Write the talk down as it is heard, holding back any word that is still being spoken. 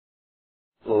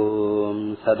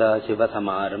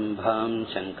सदाशिवसमारम्भाम्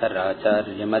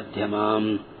शङ्कराचार्यमध्यमाम्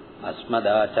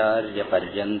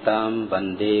अस्मदाचार्यपर्यन्ताम्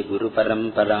वन्दे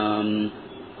गुरुपरम्पराम्.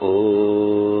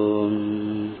 ओम्.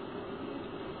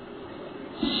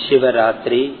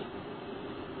 Shivaratri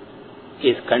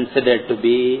is considered to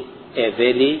be a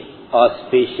very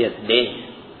auspicious day.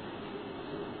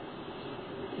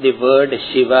 The word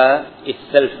Shiva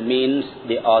itself means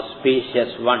the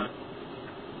auspicious one.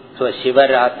 So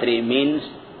Shivaratri means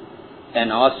an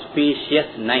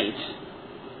auspicious night,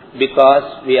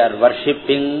 because we are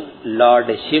worshipping Lord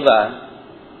Shiva,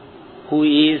 who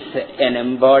is an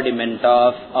embodiment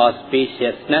of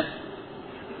auspiciousness,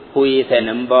 who is an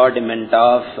embodiment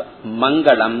of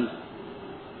Mangalam,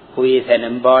 who is an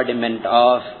embodiment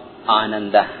of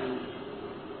Ananda.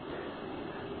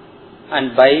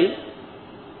 And by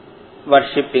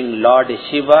worshipping Lord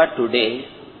Shiva today,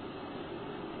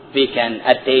 we can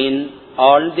attain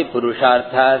all the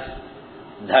Purusharthas,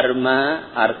 Dharma,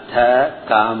 Artha,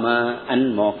 Kama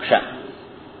and Moksha.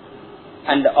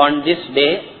 And on this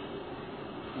day,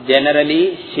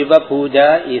 generally Shiva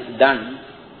Puja is done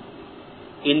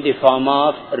in the form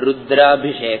of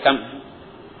Rudrabhishekam,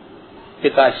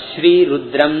 because Sri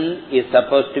Rudram is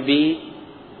supposed to be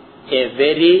a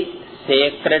very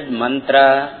sacred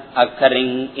mantra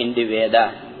occurring in the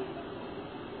Vedas.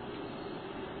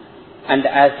 And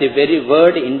as the very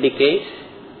word indicates,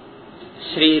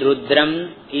 Sri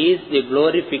Rudram is the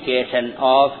glorification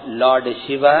of Lord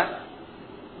Shiva,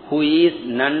 who is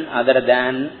none other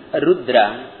than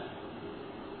Rudra.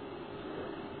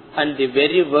 And the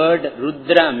very word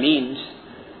Rudra means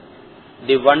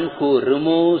the one who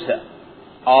removes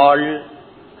all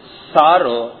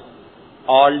sorrow,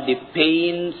 all the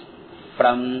pains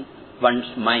from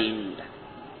one's mind.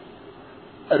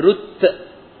 Rut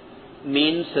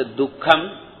means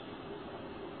Dukkham,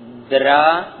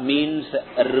 Dra means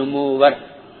remover.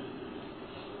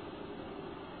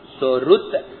 So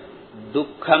Rut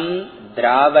Dukkham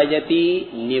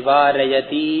Dravayati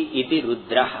Nivarayati iti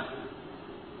Rudraha.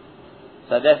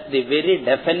 So thus the very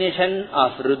definition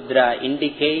of Rudra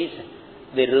indicates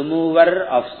the remover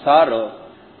of sorrow,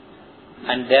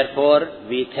 and therefore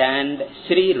we chant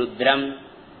Sri Rudram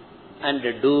and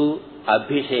do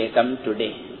Abhishekam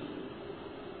today.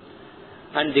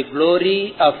 And the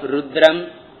glory of Rudram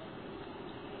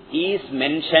is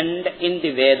mentioned in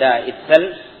the Veda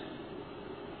itself,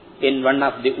 in one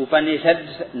of the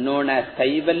Upanishads known as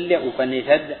Kaivalya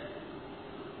Upanishad.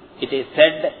 It is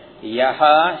said,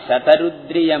 Yaha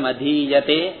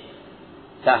Shatarudriyamadhiyate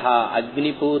Saha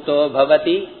Agniputo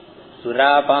Bhavati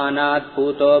Surapanat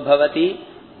Puto Bhavati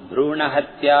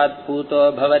Brunahatyat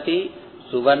Puto Bhavati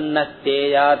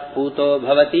Suvarnasteyat Puto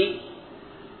Bhavati.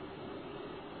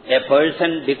 A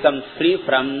person becomes free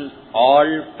from all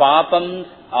papams,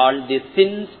 all the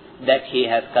sins that he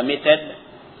has committed,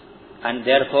 and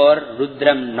therefore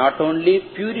Rudram not only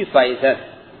purifies us,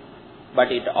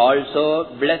 but it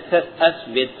also blesses us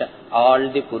with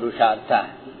all the Purusharthas.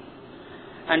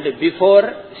 And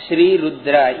before Sri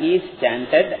Rudra is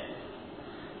chanted,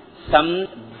 some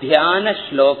Dhyana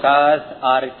Shlokas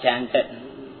are chanted.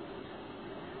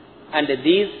 And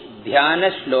these Dhyana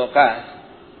Shlokas,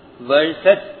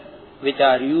 verses which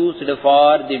are used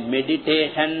for the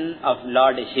meditation of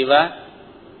Lord Shiva,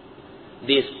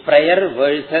 these prayer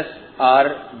verses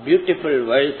are beautiful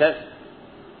verses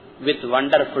with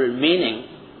wonderful meaning,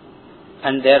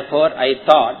 and therefore I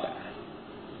thought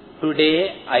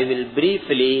today I will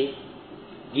briefly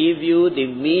give you the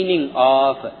meaning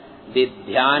of the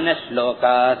Dhyana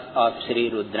Shlokas of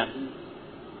Sri Rudram.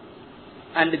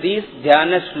 And these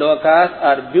Dhyana Shlokas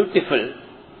are beautiful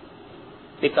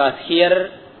because here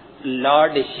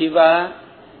Lord Shiva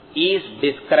is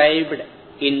described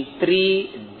in three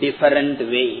different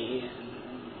ways,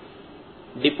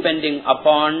 depending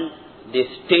upon the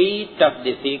state of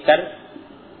the seeker,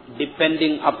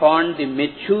 depending upon the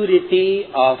maturity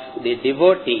of the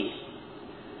devotee.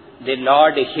 The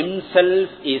Lord Himself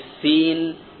is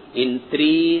seen in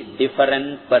three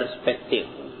different perspectives.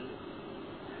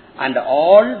 And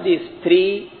all these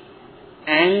three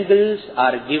angles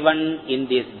are given in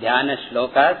these Dhyana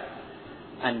Shlokas,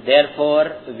 and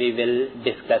therefore we will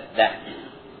discuss that.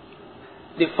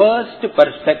 The first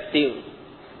perspective,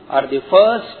 or the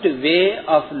first way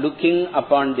of looking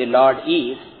upon the Lord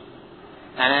is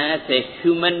as a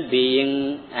human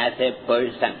being, as a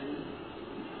person.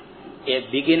 A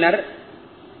beginner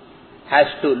has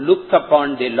to look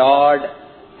upon the Lord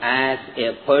as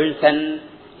a person.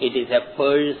 It is a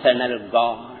personal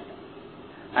God.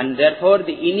 And therefore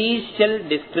the initial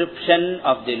description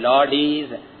of the Lord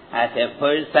is as a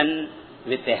person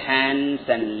with hands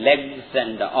and legs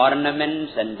and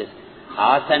ornaments and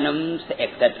asanams,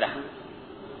 etc.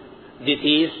 This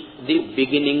is the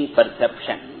beginning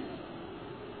perception.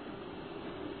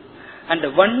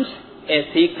 And once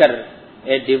a seeker,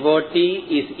 a devotee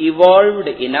is evolved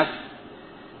enough,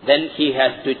 then he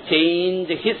has to change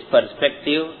his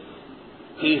perspective.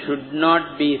 He should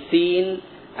not be seen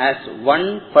as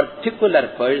one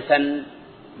particular person,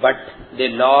 but the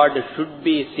Lord should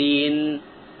be seen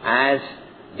as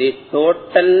the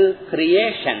total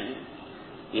creation,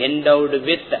 endowed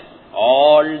with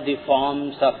all the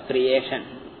forms of creation,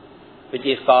 which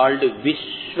is called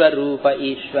Vishwarupa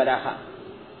Ishwaraha.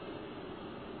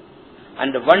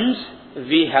 And once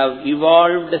we have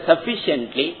evolved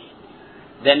sufficiently,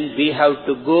 then we have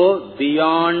to go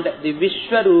beyond the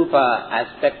Vishwarupa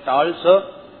aspect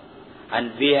also,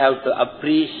 and we have to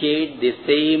appreciate the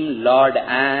same Lord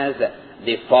as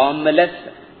the formless,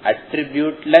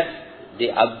 attributeless, the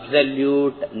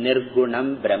absolute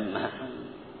Nirgunam Brahma.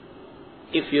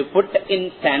 If you put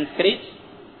in Sanskrit,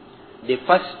 the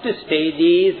first stage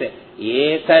is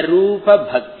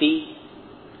Ekarupa Bhakti,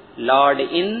 Lord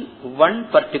in one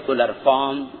particular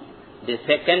form. The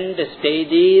second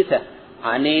stage is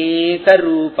Aneka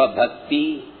Rupa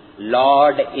Bhakti,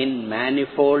 Lord in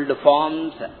manifold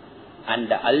forms.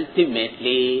 And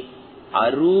ultimately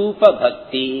Arupa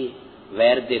Bhakti,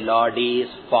 where the Lord is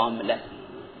formless.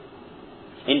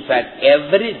 In fact,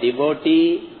 every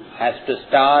devotee has to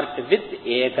start with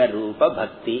Eka Rupa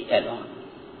Bhakti alone.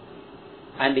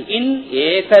 And in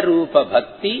Eka Rupa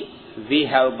Bhakti, we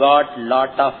have got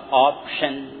lot of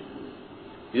options.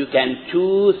 You can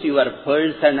choose your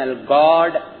personal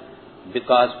God,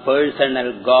 because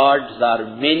personal gods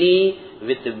are many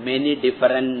with many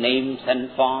different names and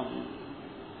forms.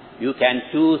 You can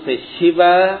choose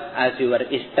Shiva as your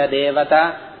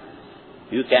Ishtadevata.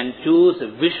 You can choose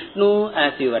Vishnu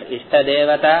as your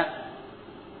Ishtadevata.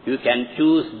 You can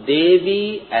choose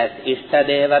Devi as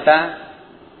Ishtadevata.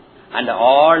 And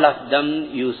all of them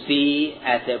you see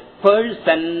as a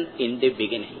person in the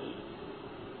beginning.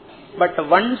 But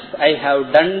once I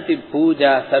have done the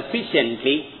puja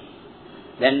sufficiently,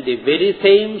 then the very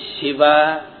same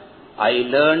Shiva I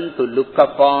learn to look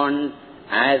upon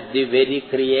as the very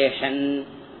creation.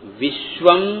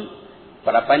 Vishwam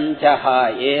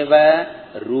prapanchaha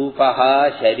eva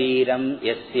rupaha shariram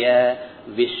yasya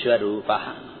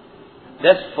Vishwarupaha.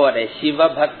 Thus for a Shiva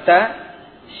Bhakta,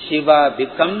 Shiva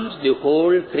becomes the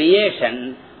whole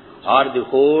creation, or the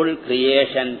whole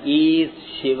creation is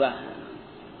Shiva.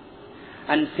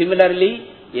 And similarly,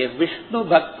 a Vishnu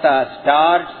Bhakta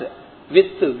starts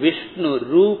with Vishnu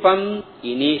Rupam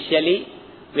initially,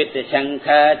 with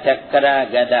Shankha, Chakra,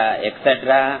 Gada,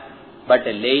 etc. But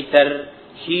later,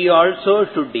 he also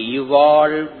should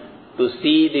evolve to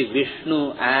see the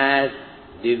Vishnu as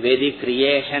the very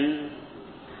creation.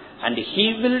 And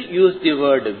he will use the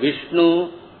word Vishnu,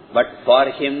 but for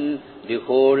him the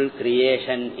whole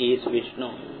creation is Vishnu.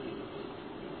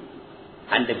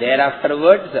 And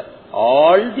thereafterwards,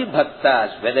 all the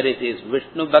bhaktas, whether it is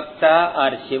Vishnu Bhakta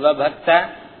or Shiva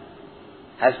Bhakta,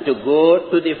 has to go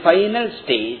to the final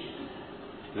stage,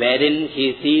 wherein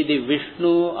he see the Vishnu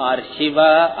or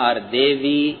Shiva or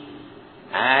Devi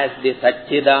as the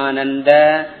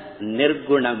Satchidananda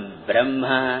Nirgunam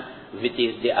Brahma, which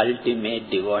is the ultimate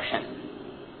devotion.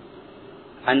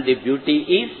 And the beauty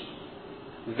is,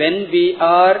 when we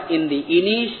are in the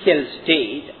initial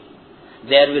stage,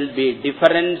 there will be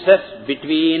differences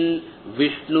between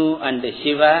Vishnu and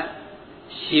Shiva,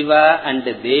 Shiva and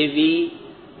Devi,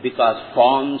 because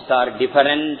forms are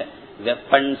different,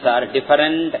 weapons are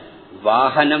different,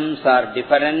 vahanams are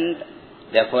different.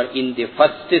 Therefore, in the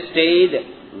first stage,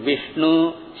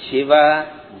 Vishnu,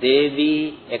 Shiva,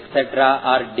 Devi, etc.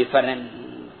 are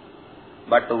different.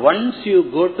 But once you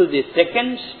go to the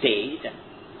second stage,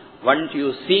 once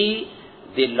you see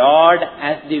the Lord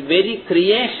as the very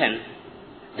creation,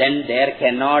 then there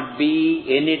cannot be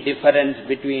any difference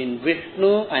between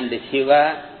Vishnu and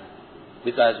Shiva,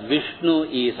 because Vishnu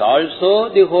is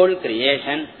also the whole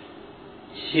creation.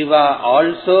 Shiva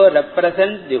also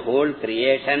represents the whole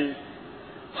creation.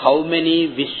 How many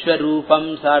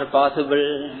Vishwarupams are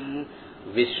possible?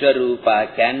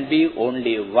 Vishwarupa can be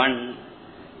only one.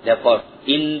 Therefore,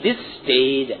 in this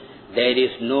stage, there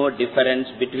is no difference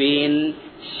between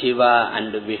Shiva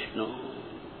and Vishnu.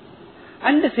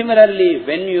 And similarly,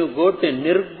 when you go to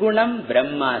Nirgunam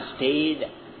Brahma stage,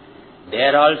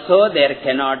 there also there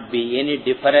cannot be any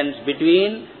difference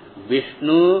between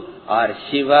Vishnu or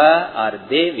Shiva or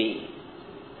Devi.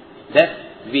 Thus,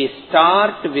 we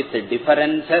start with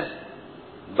differences,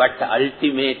 but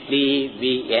ultimately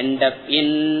we end up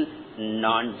in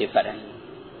non-difference.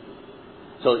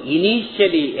 So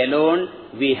initially alone,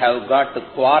 we have got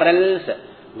quarrels.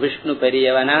 Vishnu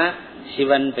periyavana,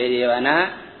 Shivan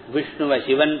periyavana, Vishnuva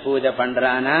Shivan puja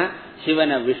pandrana,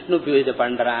 Shivana Vishnu puja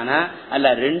pandrana,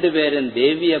 alla rendu perum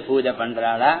Deviya puja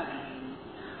pandrala.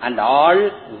 And all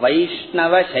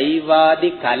Vaishnava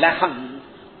Shaivadi Kalaham,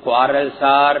 quarrels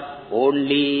are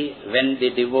only when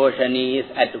the devotion is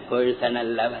at personal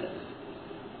level.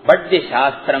 But the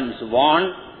Shastrams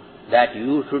warn that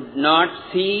you should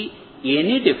not see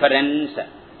any difference.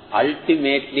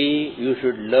 Ultimately, you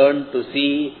should learn to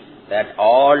see that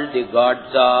all the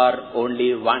gods are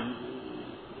only one.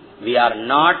 We are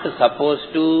not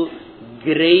supposed to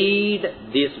grade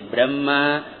this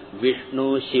Brahma,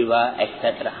 Vishnu, Shiva,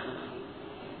 etc.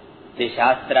 The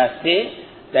Shastras say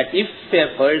that if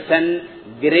a person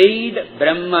grade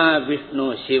Brahma,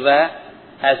 Vishnu, Shiva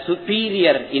as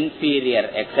superior, inferior,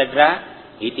 etc.,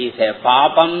 it is a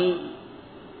papam,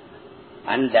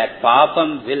 and that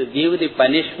papam will give the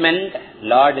punishment.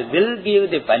 Lord will give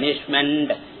the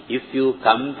punishment if you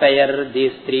compare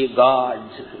these three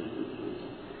gods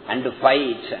and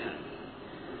fight.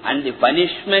 And the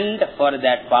punishment for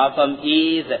that papam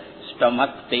is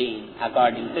stomach pain,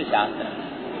 according to Shastra.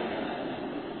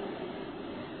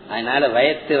 அதனால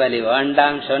வயிற்று வலி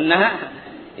வேண்டாம் சொன்னா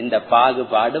இந்த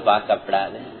பாகுபாடு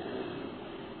பார்க்கப்படாது.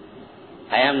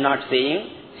 I am not saying,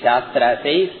 Shastra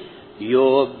says, Yo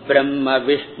Brahma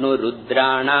Vishnu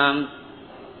Rudranam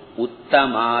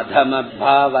Uttamadhama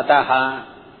Bhavataha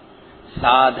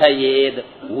Sadhayed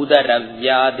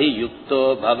Udaravyadhi Yukto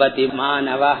Bhavati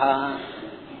Manavaha.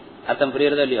 Atham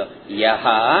puriyadho illiyo?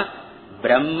 Yaha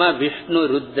Brahma Vishnu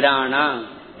Rudranam,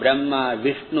 Brahma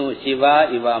Vishnu Shiva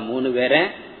iva moonu vere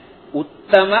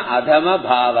Uttama Adhama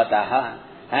Bhavataha,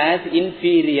 as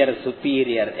inferior,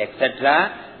 superior, etc.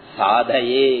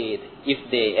 Sadhayed, if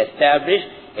they establish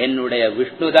என்னுடைய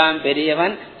விஷ்ணுதான்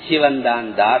பெரியவன், சிவன்தான்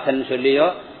தாசன் சொல்லியோ,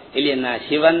 இல்லைன்னா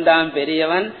சிவன்தான்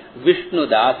பெரியவன், விஷ்ணு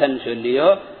தாசன் சொல்லியோ,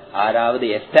 ஆறாவது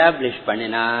establish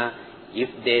பண்ணினா,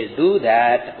 if they do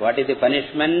that, what is the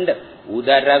punishment?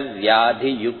 Udara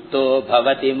vyadhi yukto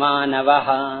bhavati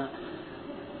manavaha.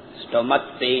 Stomach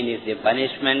pain is the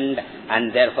punishment,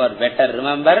 and therefore better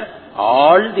remember,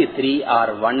 all the three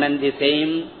are one and the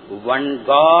same. One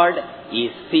God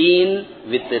is seen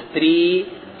with three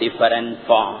different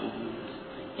forms.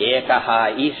 Ekaha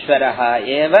Ishvaraha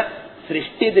eva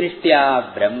srishti drishtya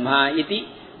Brahma iti,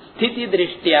 sthiti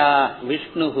drishtya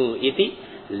Vishnuhu iti,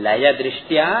 laya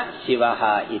drishtya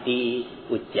Shivaha iti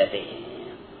uchyate.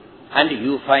 And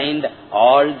you find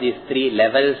all these three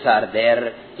levels are there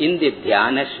in the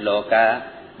Dhyana Shloka.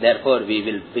 Therefore, we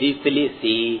will briefly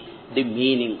see the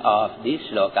meaning of the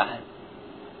shloka.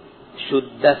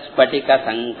 Shuddha Spatika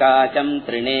Sankacham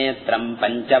Trinetram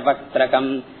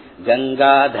Panchavaktakam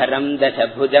Gangadharam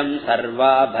Dashabhujam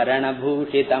Sarvabharana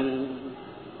Bhushitam.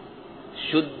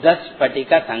 Shuddha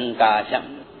Spatika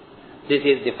Sankacham. This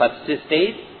is the first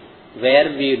stage where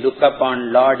we look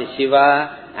upon Lord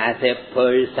Shiva as a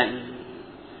person.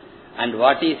 And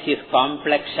what is his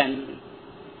complexion?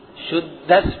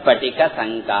 Shuddha Spatika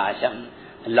Sankacham.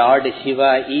 Lord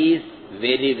Shiva is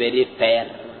very, very fair.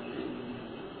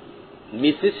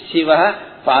 Mrs.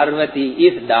 Shiva, Parvati,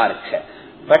 is dark.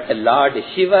 But Lord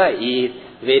Shiva is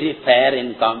very fair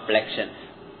in complexion.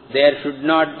 There should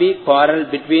not be quarrel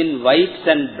between whites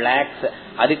and blacks.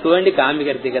 Adukku vendi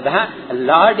kaamikiradhukku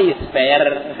Lord is fair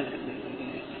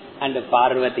and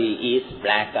Parvati is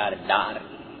black or dark.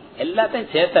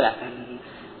 Ellathaiyum chethara.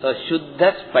 So Shuddha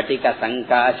Spatika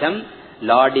Sankasham,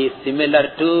 Lord is similar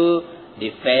to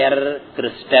the fair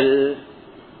crystal.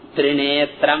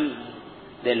 Trinetram,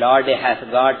 the Lord has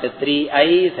got three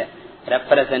eyes,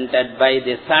 represented by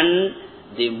the sun,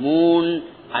 the moon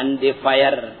and the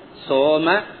fire.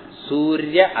 Soma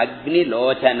Surya Agni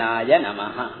Lochanaya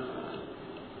Namaha.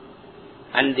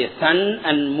 And the sun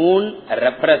and moon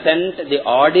represent the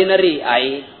ordinary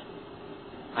eye,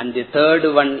 and the third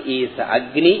one is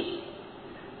Agni.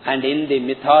 And in the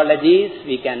mythologies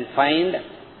we can find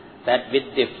that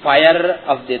with the fire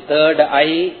of the third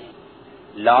eye,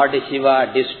 Lord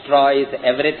Shiva destroys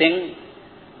everything.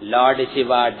 Lord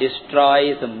Shiva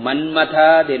destroys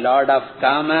Manmatha, the Lord of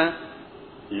Kama.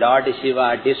 Lord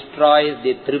Shiva destroys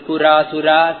the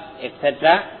Tripurasuras,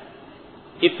 etc.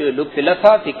 If you look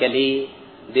philosophically,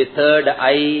 the third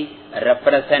eye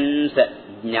represents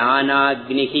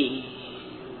Jnanagnihi.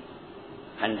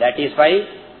 And that is why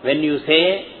when you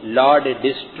say Lord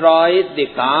destroys the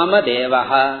Kama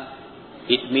Devaha,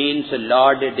 it means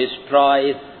Lord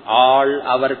destroys all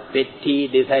our petty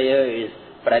desires.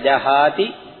 Prajahati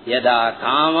yada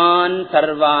kaman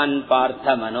sarvan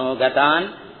partha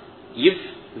manogatan. If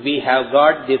we have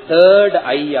got the third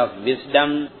eye of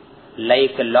wisdom,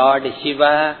 like Lord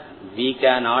Shiva, we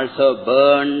can also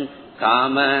burn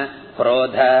Kama,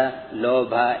 Krodha,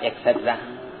 Lobha, etc.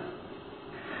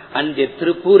 And the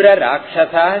Tripura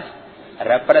Rakshasas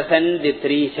represent the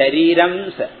three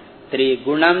Sharirams, three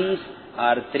Gunams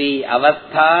or three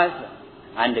Avasthas,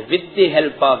 and with the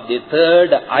help of the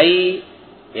third eye,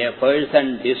 a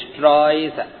person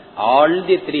destroys all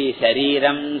the three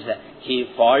Sharirams. He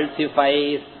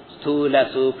falsifies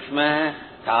Sthula Sukshma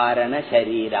Karana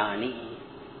Sharirani.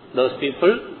 Those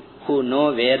people who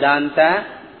know Vedanta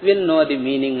will know the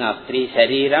meaning of three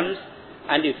Sharirams,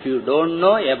 and if you don't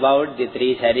know about the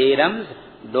three Sharirams,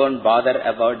 don't bother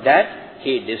about that.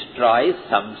 He destroys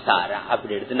samsara.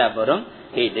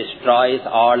 He destroys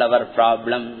all our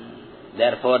problems.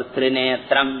 Therefore,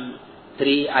 Trinetram,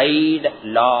 three-eyed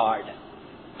Lord.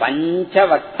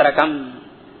 Panchavaktrakam.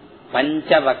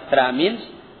 Panchavaktra means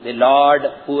the Lord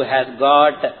who has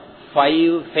got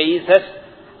 5 faces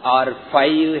or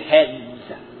 5 heads.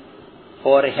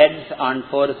 4 heads on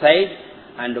 4 sides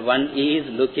and one is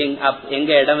looking up.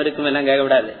 Okay,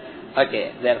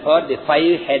 therefore the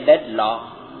 5-headed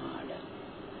Lord.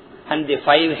 And the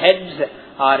 5 heads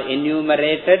are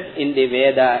enumerated in the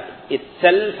Veda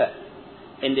itself,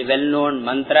 in the well-known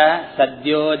mantra,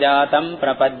 Sadyo Jatam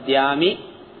Prapadyami,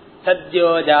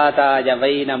 Sadyo Jataya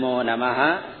Vai Namo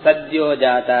Namaha. Sadyo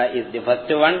Jata is the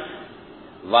first one.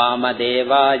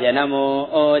 Vamadevaya Namo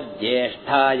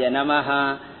Jyesthaya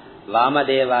Namaha.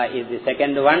 Vamadeva is the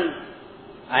second one.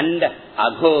 And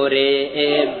Aghore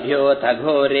Ebhyo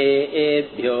Taghore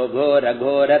Ebhyo Ghora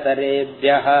Ghora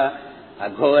Tarebhyaha.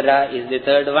 Aghora is the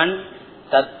third one.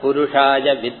 Tat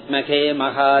Purushaya Vidmahe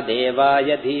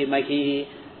Mahadevaya Dhimahi.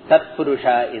 Tat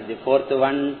Purusha is the fourth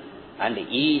one. And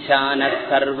Ishana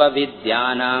Sarva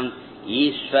Vidyanam,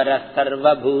 Ishvara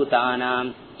Sarva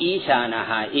Bhutanam.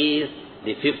 Ishanaha is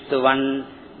the fifth one.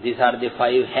 These are the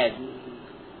 5 heads.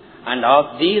 And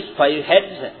of these 5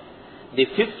 heads, the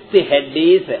 5th head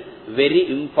is very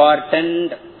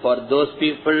important for those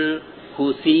people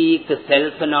who seek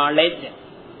self-knowledge.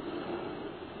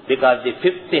 Because the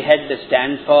 5th head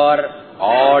stands for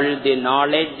all the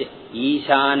knowledge.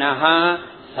 Ishanaha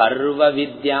Sarva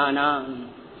Vidyanam.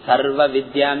 Sarva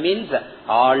Vidya means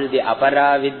all the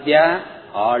Apara Vidya,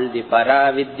 all the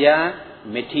Para Vidya,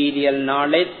 material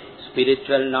knowledge,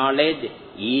 spiritual knowledge.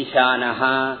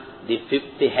 Ishanaha, the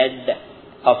 5th head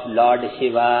of Lord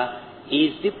Shiva,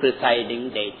 is the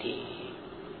presiding deity.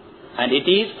 And it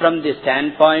is from the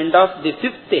standpoint of the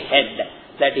 5th head,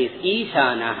 that is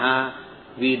Ishanaha,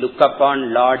 we look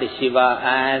upon Lord Shiva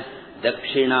as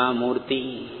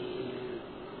Dakshinamurti.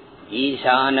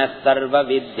 Ishana Sarva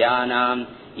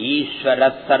Vidyanam,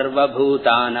 Ishvara Sarva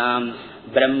Bhutanam,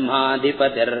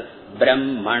 Brahmadhipatir,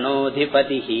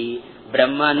 Brahmanodhipatihi.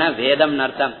 Brahmana Vedam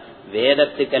Nartam,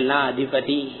 Vedatikalla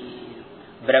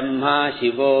Adhipati. Brahma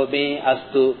Shivo me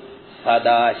astu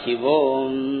Sada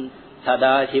Shivom,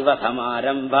 Sada Shiva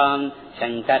Samarambham,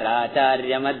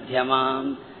 Shankaracharya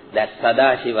Madhyamam. That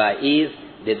Sada Shiva is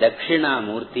the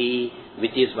Dakshinamurti,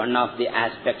 which is one of the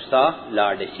aspects of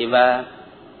Lord Shiva,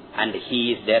 and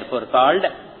he is therefore called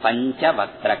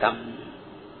Panchavaktrakam.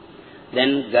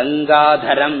 Then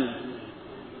Gangadharam.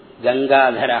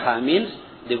 Gangadharaha means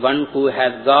the one who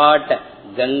has got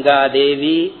Ganga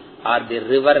Devi or the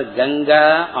river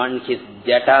Ganga on his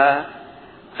jata,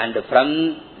 and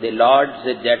from the Lord's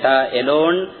jata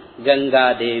alone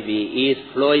Ganga Devi is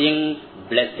flowing,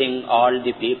 blessing all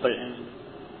the people.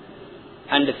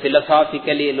 And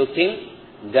philosophically looking,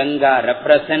 Ganga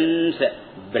represents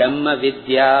Brahma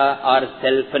Vidya or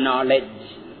self-knowledge.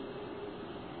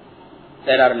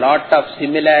 There are lot of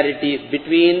similarities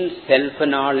between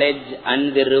self-knowledge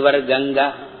and the river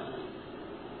Ganga.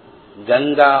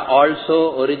 Ganga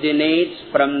also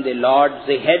originates from the Lord's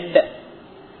head.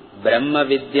 Brahma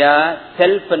Vidya,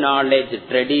 self-knowledge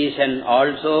tradition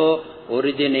also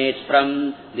originates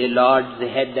from the Lord's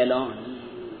head alone.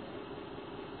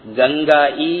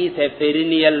 Ganga is a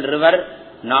perennial river,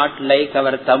 not like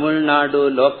our Tamil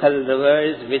Nadu local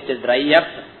rivers which dry up.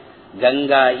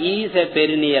 Ganga is a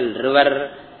perennial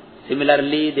river.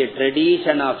 Similarly, the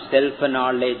tradition of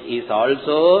self-knowledge is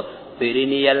also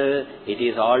perennial. It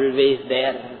is always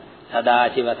there.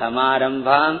 Sadashiva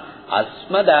Samarambham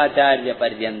Asmadacharya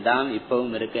Paryandam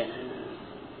Ippavum irukku.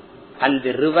 And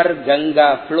the river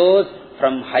Ganga flows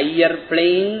from higher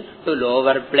plane to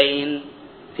lower plane.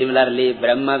 Similarly,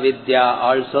 Brahma Vidya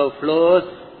also flows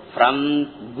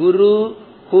from Guru,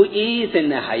 who is in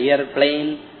a higher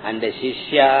plane, and the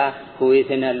Shishya, who is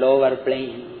in a lower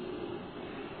plane.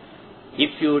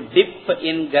 If you dip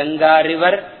in Ganga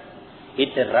river,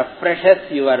 it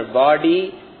refreshes your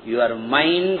body, your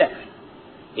mind.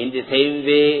 In the same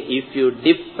way, if you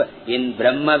dip in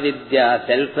Brahma Vidya,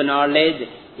 self-knowledge,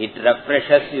 it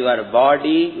refreshes your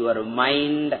body, your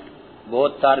mind,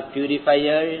 both are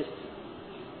purifiers.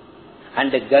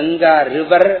 And the Ganga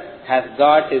river has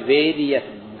got various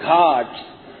ghats.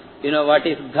 You know what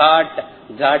is ghat?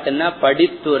 Ghat na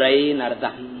paditturai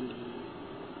nardam.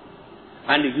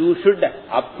 And you should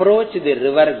approach the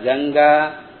river Ganga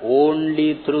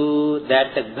only through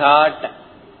that ghat.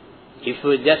 If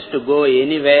you just go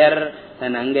anywhere,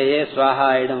 then Angaye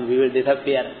Swaha Idam, we will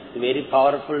disappear. It's a very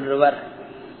powerful river.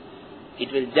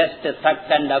 It will just suck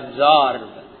and absorb.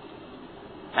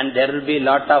 And there will be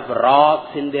lot of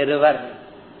rocks in the river.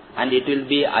 And it will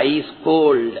be ice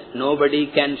cold. Nobody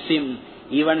can swim.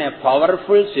 Even a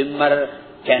powerful swimmer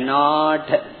cannot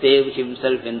save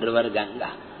himself in river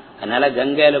Ganga. அதனால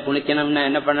கங்கையில குளிக்கணும்னா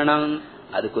என்ன பண்ணணும்?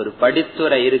 அதுக்கு ஒரு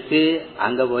படித்துறை இருக்கு,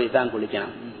 அங்க போய் தான்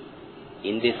குளிக்கணும்.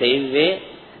 In the same way,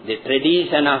 the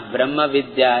tradition of Brahma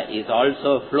Vidya is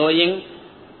also flowing,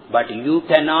 but you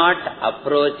cannot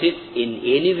approach it in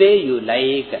any way you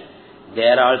like.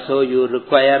 There also you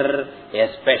require a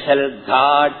special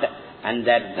ghat, and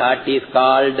that ghat is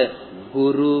called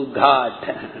Guru Ghat.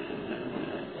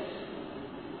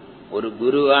 ஒரு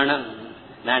குரு ஆனா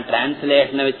நான்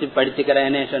டிரான்ஸ்லேஷனை வச்சு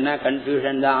படிச்சுக்கிறேன்னு சொன்னா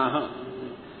confusion தான் ஆகும்.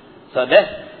 So thus,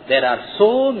 there are so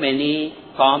many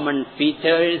common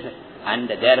features, and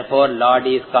therefore Lord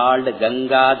is called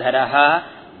Gangadharaha,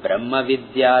 Brahma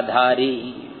Vidyadhari.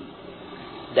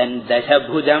 Then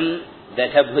Dashabhujam,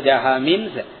 Dashabhujaha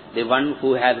means the one who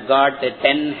has got 10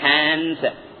 hands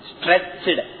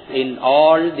stretched in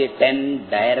all the 10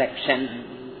 directions.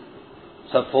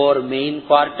 So 4 main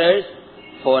quarters,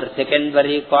 4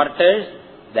 secondary quarters,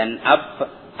 then up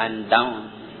and down.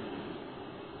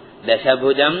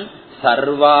 Dashabhujam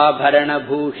Sarvabharana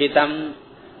Bhushitam,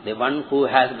 the one who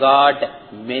has got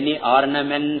many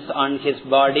ornaments on his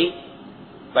body,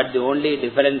 but the only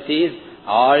difference is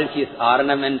all his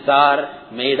ornaments are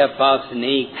made up of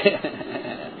snake.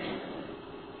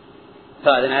 So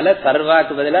adanaala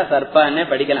sarvaku badala sarpane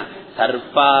padikalam.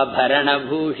 Sarpabharana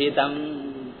Bhushitam,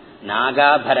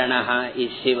 Nagabharanaha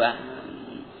is Shiva.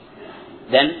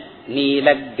 Then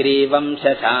Neelagrivam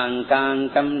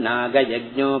Shashankankam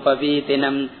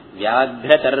Nagayajñopavitinam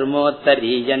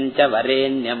Vyaghratarmotariyancha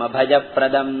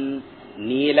Varenyamabhajapradam.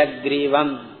 Neelagrivam,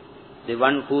 the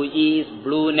one who is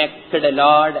blue-necked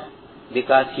Lord,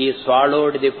 because he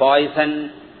swallowed the poison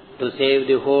to save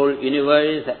the whole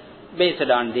universe.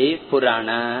 Based on the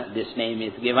Purana, this name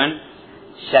is given.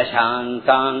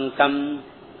 Shashankankam.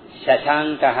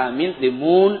 Shashankaha means the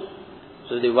moon.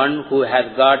 So the one who has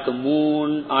got moon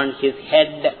on his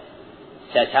head.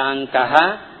 Shashankaha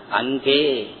anke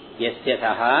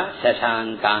yasyasaha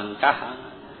shashankankaha.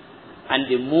 And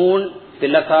the moon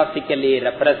philosophically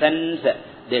represents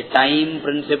the time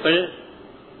principle,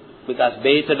 because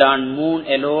based on moon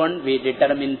alone we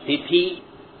determine Tithi,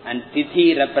 and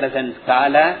Tithi represents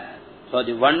Kala. So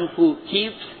the one who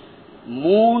keeps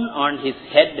moon on his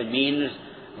head means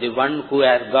the one who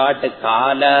has got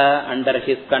Kala under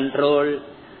his control.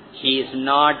 He is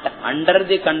not under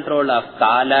the control of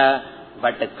Kala,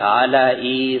 but Kala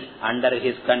is under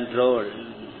his control.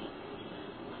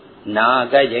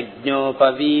 Naga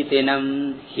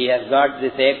Yajñopavitinam, he has got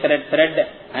the sacred thread.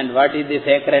 And what is the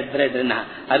sacred thread?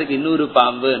 Adukku innuru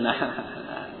paambu.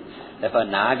 Therefore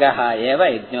Nagaha eva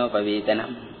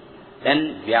Yajñopavitinam. Then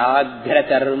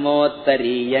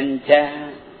Vyaghratarmotariyancha.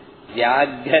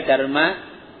 Vyaghratarma,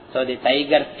 so the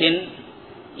tiger skin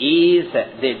is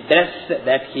the dress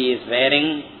that he is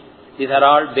wearing. These are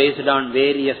all based on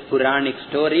various Puranic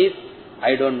stories.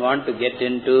 I don't want to get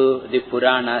into the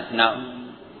Puranas now.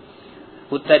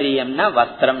 Uttariyamna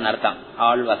vastram nartham,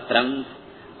 all vastrams.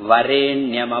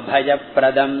 Varenyam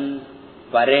abhajapradam.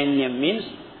 Varenyam means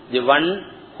the one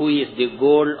who is the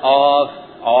goal of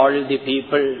all the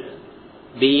people.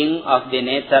 Being of the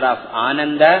nature of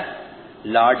Ananda,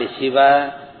 Lord Shiva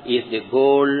is the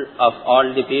goal of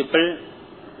all the people.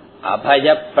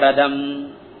 Abhayapradam,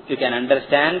 you can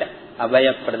understand,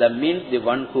 Abhayapradam means the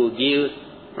one who gives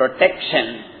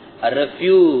protection, a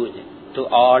refuge to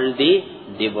all the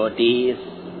devotees.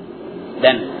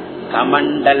 Then,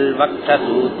 Kamandal Vaksha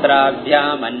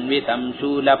Sutrabhyam Anvitam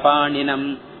Shulapaninam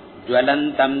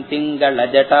Jwalantam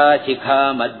Tingalajata Shikha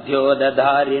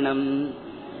Madhyodadharinam.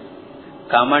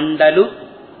 Kamandalu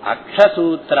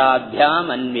Akshasutrabhyam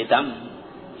Anvitam.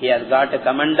 He has got a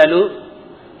Kamandalu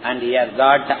and he has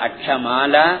got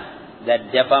Akshamala.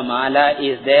 That Japamala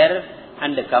is there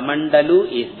and the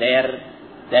Kamandalu is there.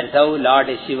 That's how Lord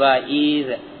Shiva is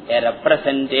a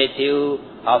representative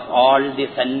of all the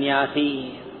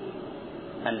sannyasis.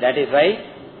 And that is why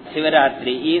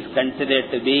Shivaratri is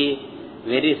considered to be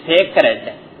very sacred,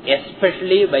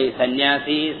 especially by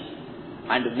sannyasis,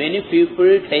 and many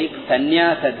people take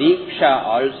sannyasa diksha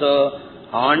also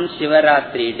on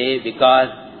Shivaratri day because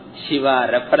Shiva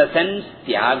represents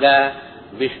Tyaga,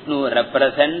 Vishnu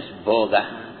represents Bhoga.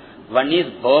 One is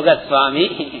Bhoga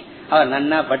Swami, or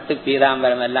Nanna Pattu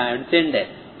Pirambaram ella edutinde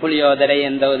puliyodare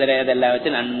endodare adella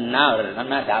vechu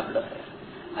nanna saapduvaru.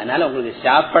 Adnala ungalku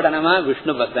saapadanama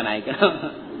Vishnu bhaktanayikkanum.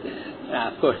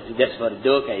 Of course, just for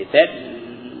joke I said.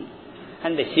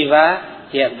 And Shiva,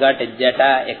 he has got a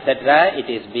jata, etc. It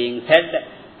is being said,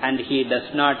 and he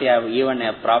does not have even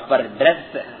a proper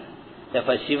dress.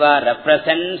 Therefore, Shiva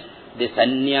represents the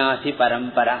sannyasi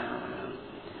parampara.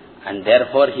 And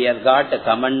therefore, he has got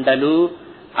Kamandalu,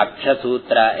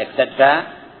 Akshasutra,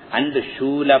 etc. And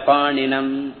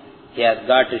Shulapaninam, he has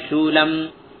got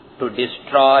Shulam to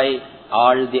destroy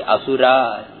all the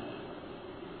Asuras.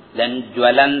 Then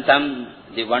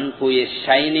Jwalantam, the one who is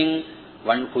shining,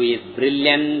 one who is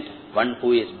brilliant, one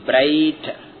who is bright.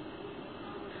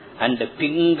 And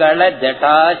Pingala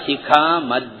Jata Shikha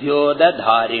Madhyoda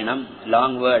Dharinam,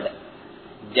 long word.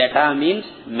 Jata means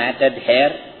matted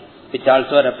hair, which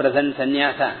also represents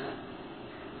sannyasa.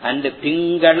 And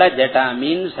Pingala Jata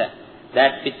means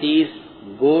that which is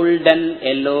golden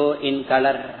yellow in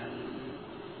color.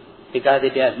 Because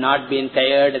it has not been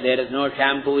tired, there is no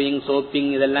shampooing,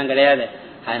 soaping, idallam kedaiyadu.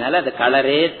 Adnala the color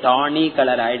is tawny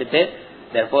color aiduthu.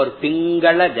 Therefore,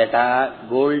 Pingala Jata,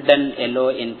 golden yellow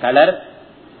in color.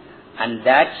 And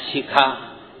that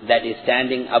Shikha that is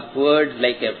standing upwards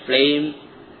like a flame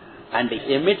and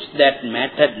emits that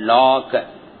matted lock,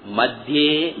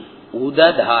 Madhye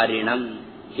Udadharinam.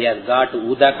 He has got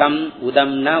Udakam,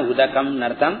 Udamna, Udakam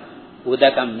Nartam.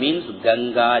 Udakam means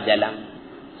Ganga Jalam.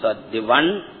 So the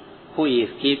one who is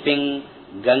keeping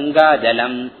Ganga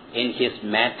Jalam in his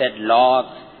matted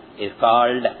locks is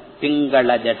called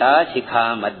Pingala Jata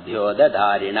Shikha Madhyoda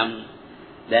Dharinam.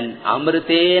 Then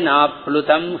Amrite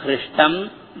Naplutam Hrishtam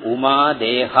Uma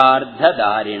Dehardha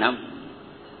Dharinam.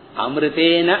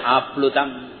 Amritena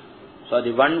Aplutam. So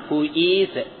the one who is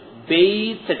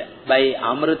bathed by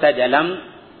Amrita Jalam,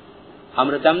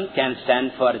 Amritam can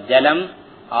stand for Jalam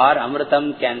or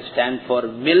Amritam can stand for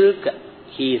milk.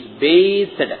 He is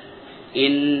bathed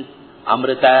in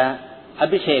Amrita.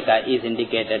 Abhisheka is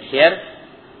indicated here.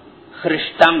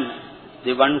 Hrishtam,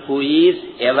 the one who is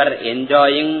ever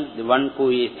enjoying, the one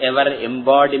who is ever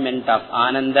embodiment of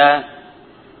Ananda.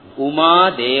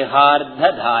 Uma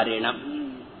Dehardha Dharinam,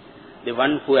 the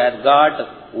one who has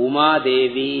got Uma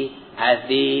Devi as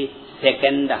the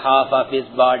second half of his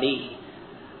body.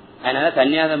 Another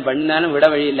sannyasam pannanum vida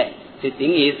vazhilla. The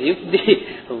thing is,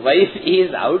 if the wife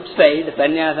is outside,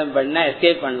 sannyasam panna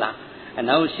escape pannalam. And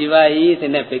now Shiva is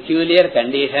in a peculiar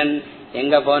condition.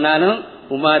 Enga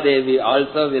ponalum Uma Devi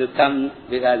also will come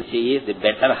because she is the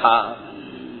better half.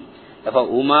 Therefore,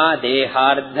 Uma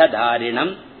Dehardha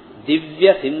Dharinam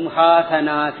Divya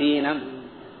Simhasanasinam.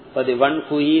 For the one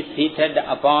who is seated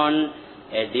upon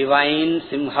a divine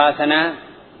Simhasana,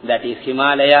 that is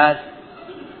Himalayas.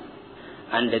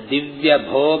 And Divya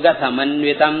Bhoga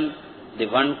Samanvitam, the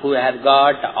one who has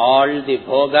got all the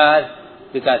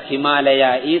bhogas, because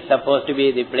Himalaya is supposed to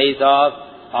be the place of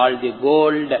all the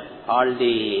gold, all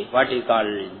the what you call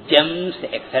gems,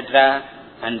 etc.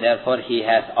 And therefore he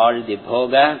has all the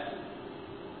bhoga.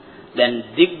 Then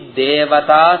Dig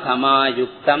Devata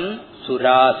Samayuktam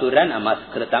Surasura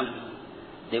Namaskritam,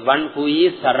 the one who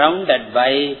is surrounded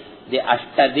by the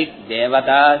Ashtadik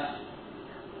Devatas,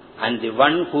 and the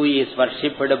one who is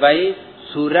worshipped by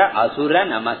Sura Asura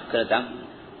Namaskritam,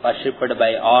 worshipped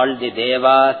by all the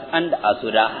Devas and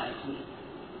Asuras.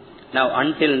 Now,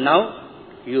 until now,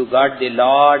 you got the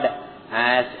Lord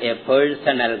as a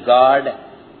personal God,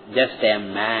 just a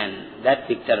man. That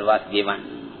picture was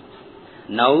given.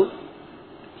 Now,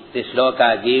 the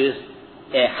shloka gives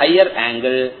a higher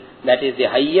angle, that is the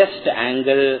highest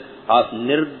angle of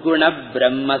Nirguna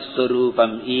Brahma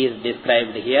Swarupam is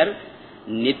described here.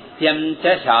 Nityam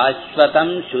cha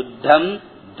Shashvatam Shuddham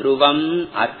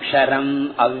Dhruvam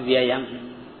Aksharam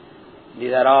Avyayam.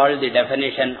 These are all the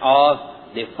definition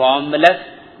of the formless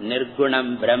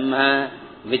Nirgunam Brahma,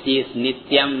 which is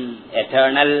Nityam,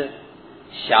 eternal,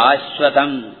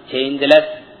 Shashvatam,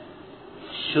 changeless,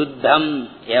 Shuddham,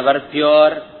 ever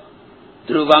pure,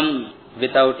 Dhruvam,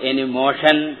 without any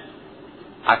motion,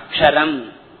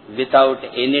 Aksharam, without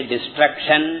any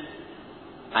destruction,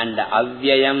 and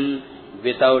Avyayam,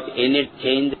 without any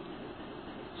change.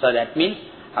 So that means,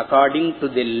 according to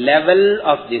the level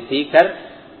of the seeker,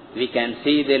 we can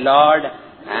see the Lord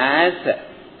as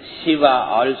Shiva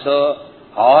also,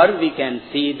 or we can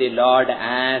see the Lord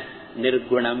as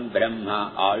Nirgunam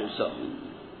Brahma also.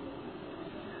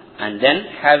 And then,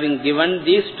 having given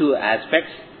these two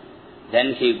aspects,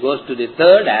 then he goes to the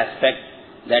third aspect,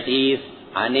 that is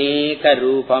Aneka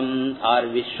Rupam or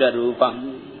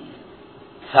Vishwarupam.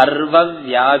 Sarva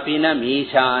Vyapinam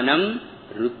Ishanam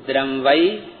Rudram Vai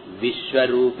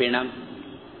Vishwarupinam.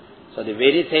 So the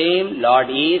very same Lord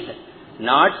is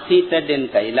not seated in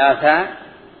Kailasa,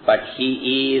 but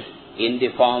he is in the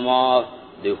form of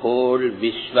the whole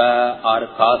Vishwa or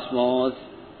cosmos,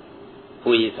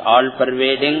 who is all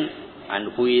pervading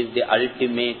and who is the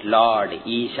ultimate Lord,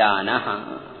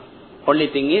 Ishanaha. Only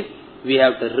thing is, we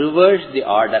have to reverse the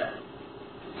order.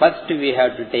 First we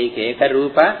have to take Eka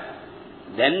Rupa,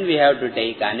 then we have to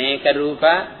take Aneka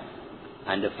Rupa,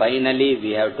 and finally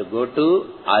we have to go to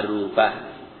Arupa.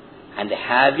 And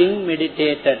having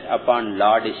meditated upon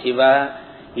Lord Shiva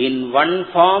in one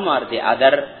form or the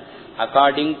other,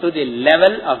 according to the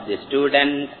level of the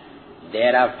student,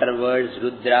 thereafterwards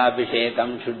Rudra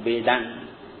Abhishekam should be done.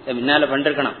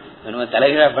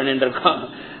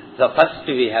 So first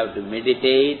we have to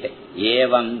meditate,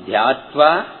 Evam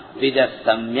Dhyatva Vidas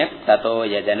Samyak Tato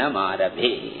Yajanam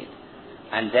Arabhet.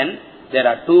 And then there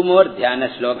are two more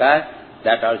Dhyana slokas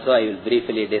that also I will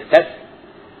briefly discuss.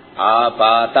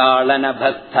 Apatalana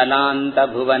bhasthalanta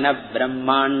bhuvana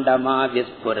brahmandama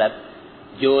vispurat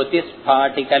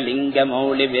jyotisphatika linga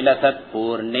mauli vilasat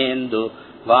purnendu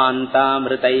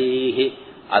vantamritaihi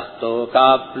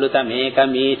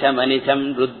astokaplutamekamisha manicham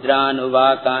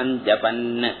rudranuvakan japan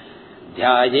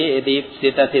dhyaye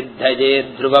deepsita siddhaye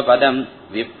dhruvapadam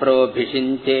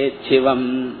viprobhishinche chivam.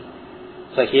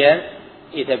 So here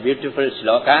is a beautiful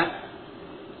sloka.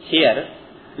 Here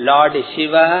Lord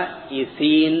Shiva is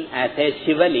seen as a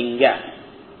Shiva Linga,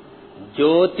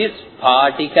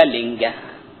 Jyotisphatika Linga,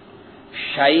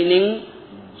 shining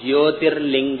Jyotir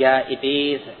Linga. It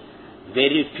is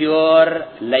very pure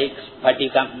like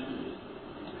Spatikam.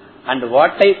 And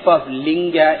what type of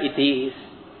Linga it is?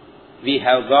 We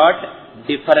have got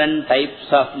different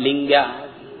types of Lingas.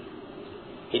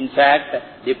 In fact,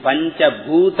 the Pancha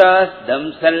Bhutas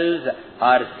themselves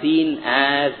are seen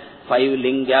as 5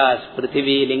 lingas: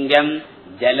 Prithvi Lingam,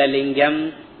 Jala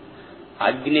Lingam,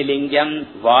 Agni Lingam,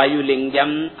 Vayu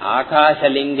Lingam, Akasha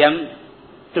Lingam,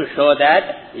 to show that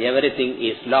everything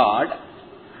is Lord.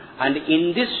 And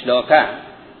in this shloka,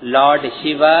 Lord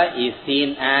Shiva is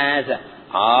seen as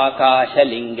Akasha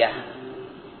Linga.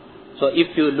 So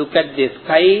if you look at the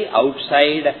sky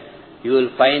outside, you will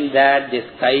find that the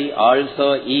sky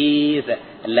also is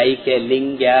like a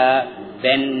linga,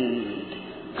 bent,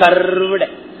 curved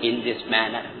in this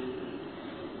manner.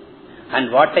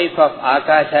 And what type of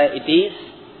Akasha it is?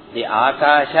 The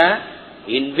Akasha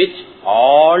in which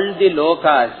all the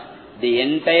lokas, the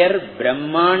entire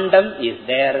Brahmandam is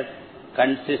there,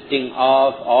 consisting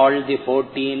of all the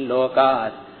 14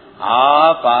 lokas.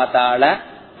 Patala,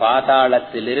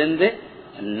 Patalathilirundu,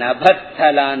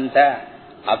 Nabhathalanta,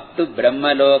 up to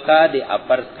Brahmaloka, the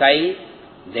upper sky,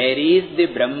 there is the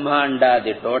Brahmanda,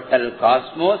 the total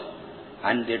cosmos,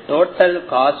 and the total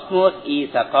cosmos is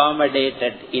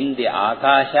accommodated in the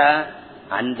Akasha,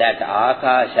 and that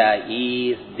Akasha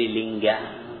is the Linga.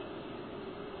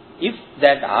 If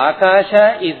that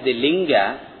Akasha is the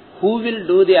Linga, who will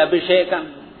do the Abhishekam?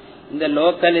 In the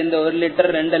local, in the 1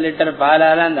 liter, 2 liter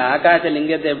palala, and the Akasha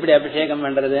Linga, every Abhishekam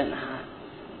mandradhu.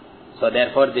 So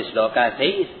therefore this shloka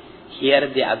says, here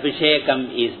the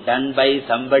Abhishekam is done by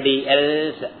somebody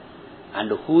else.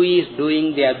 And who is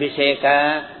doing the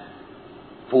Abhisheka?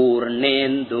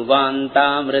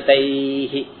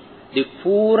 Purnenduvantamritaihi. The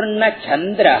Purna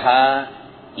Chandraha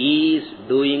is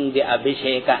doing the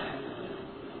Abhisheka.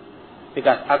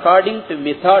 Because according to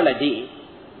mythology,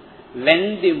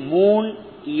 when the moon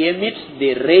emits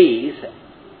the rays,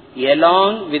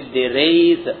 along with the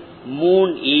rays,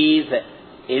 moon is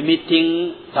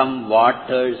emitting some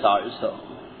waters also.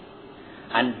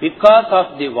 And because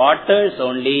of the waters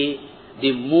only,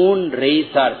 the moon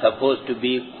rays are supposed to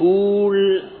be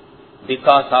cool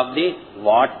because of the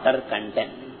water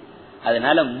content.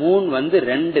 Adanala moon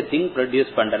rendu thing produce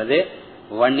pandrathu.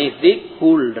 One is the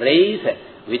cool rays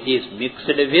which is mixed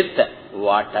with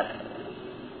water.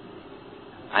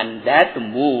 And that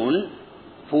moon,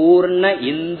 Purna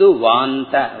Indu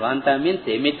Vanta. Vanta means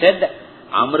emitted.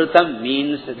 Amrutam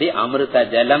means the Amruta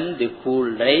Jalam, the cool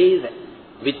rays,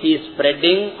 which is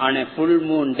spreading on a full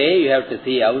moon day. You have to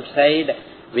see outside,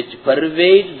 which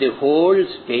pervades the whole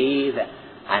space.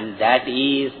 And that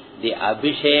is the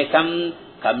Abhishekam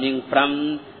coming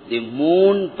from the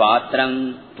moon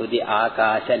Patram to the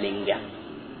Akasha Lingam,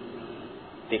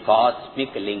 the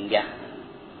cosmic Lingam.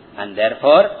 And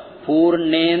therefore,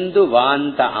 Purnendu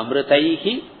Vanta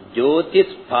Amrutaihi Jyoti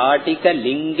Spatika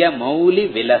Linga Mauli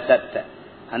Vilasat.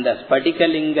 And the Spatika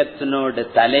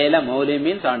Lingatsunod Talela Mauli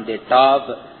means on the top,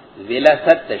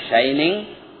 Vilasat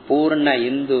shining, Purna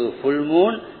Indu full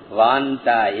moon,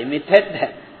 Vanta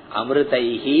emitted,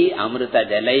 Amrutaihi, Amruta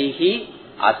Jalaihi,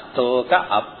 Astoka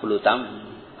Aplutam.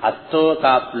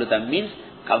 Astoka Aplutam means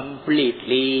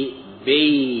completely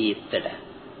bathed,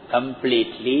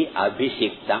 completely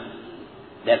Abhishiktam.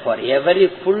 Therefore, every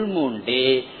full moon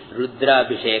day, Rudra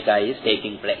Abhisheka is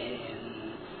taking place.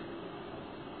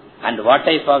 And what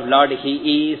type of Lord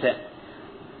he is?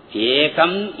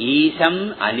 Ekam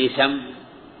Isham Anisham,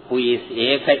 who is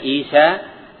Eka Isha,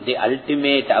 the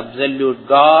ultimate absolute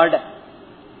God.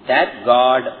 That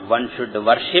God one should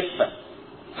worship.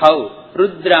 How?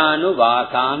 Rudranu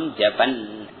Vakam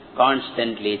Japan,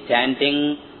 constantly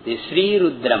chanting the Sri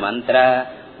Rudra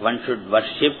mantra, one should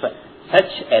worship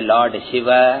such a Lord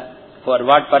Shiva. For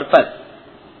what purpose?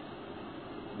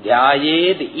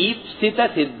 Dhyayed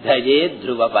Ipsita Siddhayed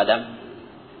Dhruvapadam,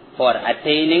 for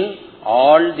attaining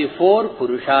all the four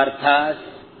Purusharthas.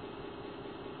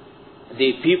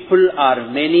 The people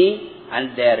are many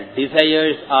and their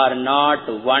desires are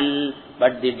not one,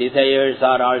 but the desires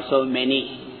are also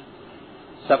many.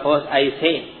 Suppose I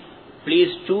say,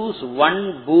 please choose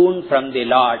one boon from the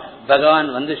Lord. Bhagavan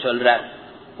vandu solrar,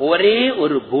 ஒரே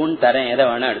ஒரு boon தரேன், எதை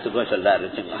வேணா எடுத்துக்கோ சொல்றாரு.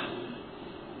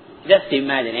 Just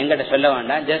imagine, எங்கிட்ட சொல்ல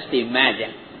வேண்டாம், just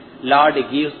imagine. Lord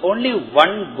gives only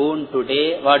one boon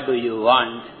today, what do you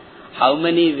want? How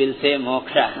many will say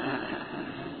moksha?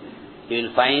 You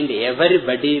will find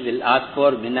everybody will ask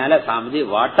for Minala Samadi,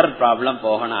 water problem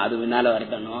pohana, adu Minala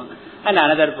Vardano. And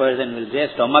another person will say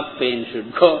stomach pain should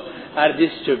go, or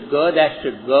this should go, that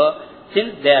should go.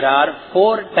 Since there are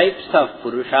four types of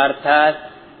Purusharthas,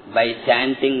 by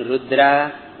chanting Rudra,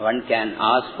 one can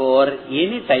ask for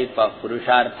any type of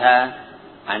Purushartha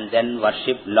and then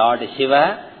worship Lord Shiva.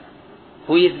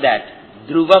 Who is that?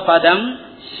 Dhruvapadam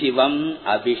Shivam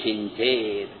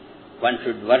Abhishinchet. One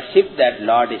should worship that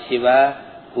Lord Shiva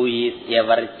who is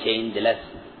ever changeless.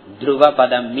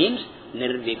 Dhruvapadam means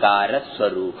Nirvikara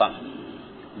Swarupam.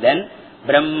 Then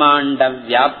Brahmanda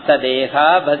Vyapta Deha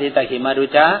Bhadita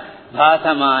Himarucha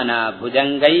Bhasamana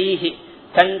Bhujangaihi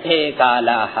Kanthe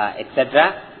Kalaha etc.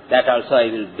 That also I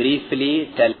will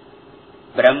briefly tell.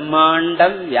 Brahmanda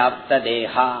Vyapta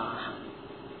Deha.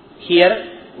 Here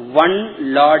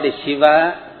one Lord Shiva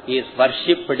is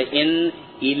worshipped in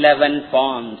 11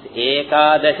 forms.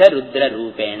 Ekadasha Rudra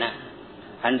Rupena.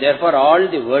 And therefore all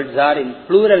the words are in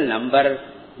plural number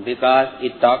because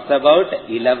it talks about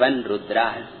 11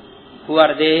 Rudras. Who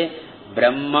are they?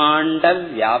 Brahmanda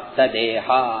Vyapta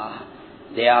Deha.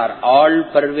 They are all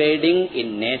pervading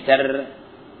in nature.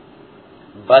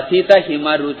 Basita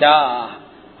Himarucha.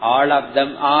 All of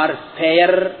them are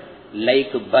fair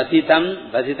like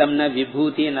Basitam. Basitam na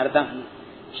Vibhuti in Ardham.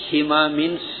 Hima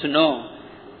means snow.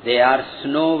 They are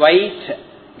snow white.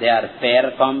 They are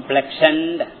fair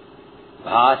complexioned.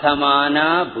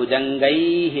 Bhasamana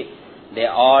Bhujangai. They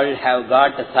all have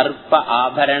got Sarpa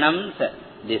Abharanams,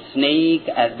 the snake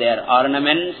as their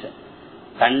ornaments.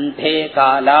 Kanthe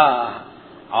Kala.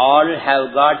 All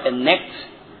have got necks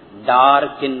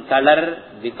dark in color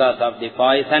because of the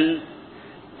poison.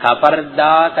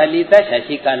 Kaparda Kalita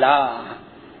Shashikala.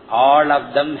 All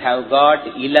of them have got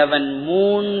 11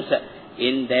 moons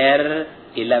in their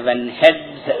 11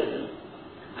 heads.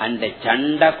 And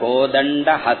Chanda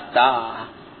Kodanda Hasta.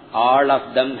 All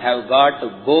of them have got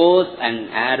bows and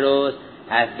arrows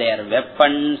as their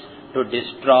weapons to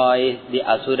destroy the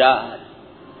Asuras.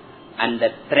 And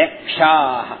the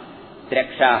Trekshaha.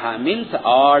 Trekshaha means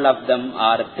all of them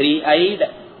are three-eyed.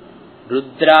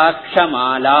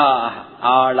 Rudrakshamala.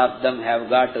 All of them have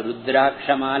got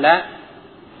Rudrakshamala.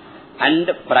 And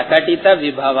Prakatita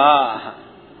Vibhava.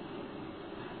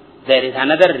 There is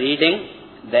another reading.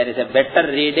 There is a better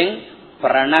reading.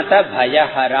 Pranata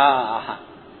Bhayahara.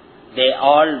 They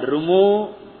all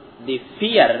remove the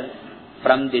fear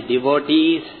from the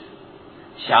devotees.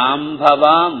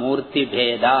 Shambhava Murti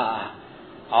Bheda.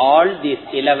 All these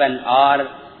 11 are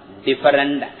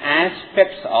different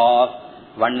aspects of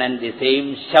one and the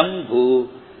same Shambhu.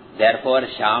 Therefore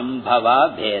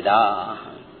Shambhava Bheda.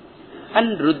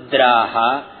 And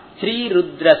Rudraha Sri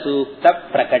Rudra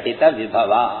Sukta Prakatita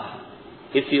Vibhava.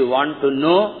 If you want to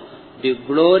know the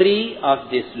glory of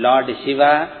this Lord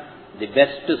Shiva, the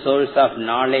best source of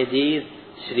knowledge is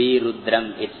Sri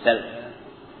Rudram itself.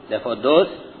 Therefore those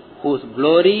whose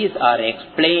glories are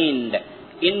explained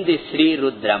in the Sri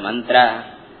Rudra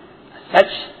mantra,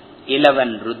 such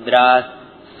 11 Rudras,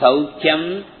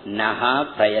 Saukyam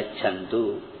Naha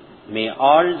Prayachantu. May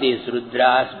all these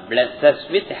Rudras bless us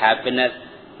with happiness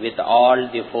with all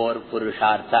the 4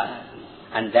 Purusharthas.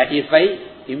 And that is why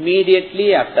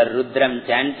immediately after Rudram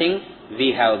chanting,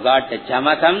 we have got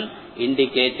Chamakam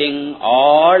indicating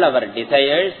all our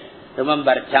desires.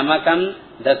 Remember, Chamakam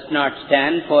does not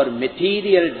stand for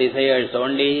material desires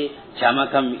only.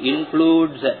 Chamakam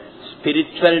includes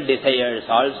spiritual desires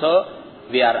also.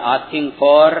 We are asking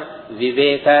for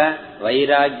Viveka,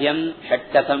 Vairagyam,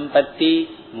 Shatka Sampatti,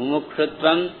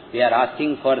 Mumukshutvam. We are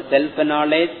asking for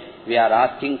self-knowledge. We are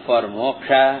asking for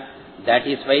moksha. That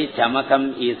is why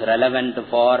Chamakam is relevant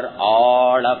for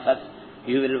all of us.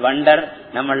 You will wonder,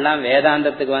 namallam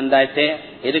Vedantathukku vandache,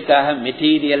 edukkaga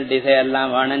material desire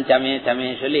ellam vaanam chame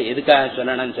solli, edukkaga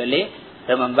sollanum solli.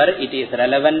 Remember, it is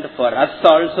relevant for us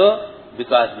also,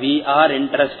 because we are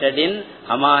interested in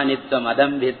Amanitvam,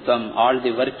 Adambhitvam, all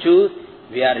the virtues.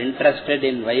 We are interested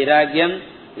in Vairagyam.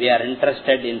 We are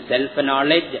interested in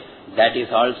self-knowledge. That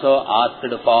is also asked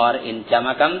for in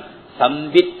Chamakam.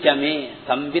 Sambitchame.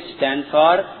 Sambit stands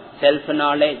for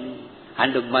self-knowledge.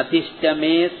 And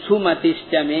Matishtame,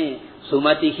 Sumatishtame.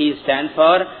 Sumatihi stands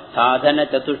for Sadhana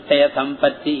Chatushtaya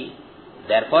Sampatti.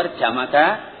 Therefore,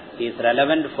 Chamaka is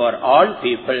relevant for all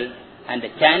people. And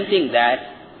chanting that,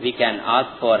 we can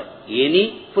ask for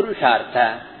any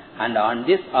Purushartha. And on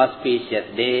this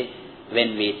auspicious day,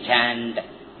 when we chant,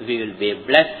 we will be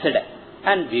blessed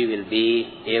and we will be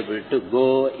able to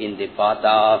go in the path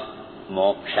of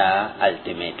moksha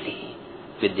ultimately.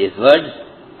 With these words,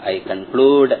 I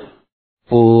conclude.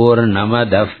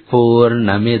 Purnamadah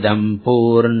Purnamidam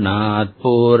Purnat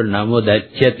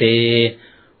Purnamudachyate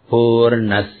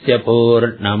Purnasya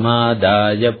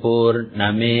Purnamadaya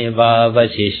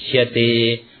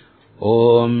Purnamevavashishyate.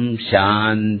 Om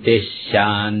Shanti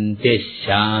Shanti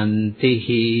Shanti.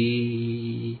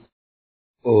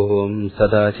 Om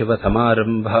Sadashiva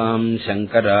Samarambham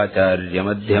Shankaracharya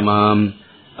Madhyamam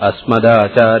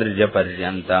Asmadacharya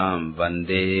Paryantam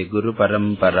Vande Guru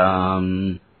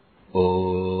Paramparam.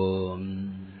 Om.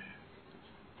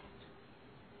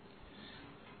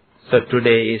 So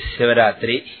today is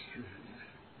Shivaratri,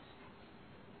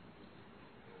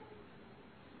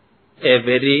 a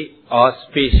very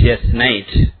auspicious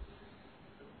night,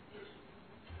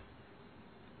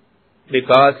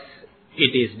 because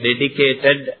it is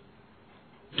dedicated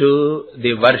to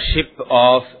the worship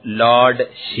of Lord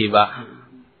Shiva.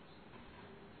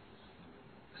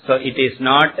 So it is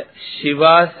not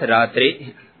Shiva's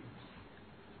Ratri,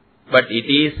 but it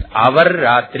is our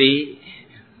Ratri,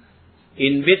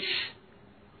 in which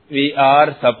we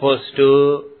are supposed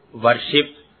to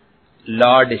worship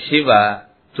Lord Shiva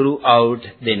throughout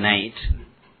the night.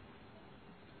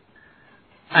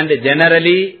 And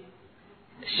generally,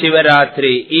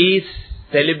 Shivaratri is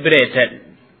celebrated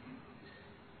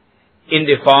in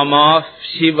the form of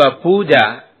Shiva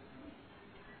Puja,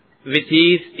 which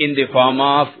is in the form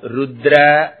of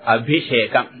Rudra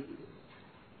Abhishekam.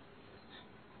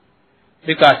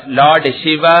 Because Lord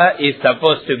Shiva is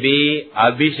supposed to be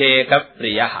Abhisheka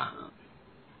Priyaha,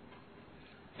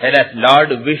 whereas Lord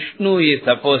Vishnu is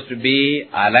supposed to be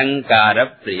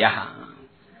Alankara Priyaha,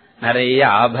 Naraya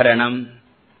Abharanam,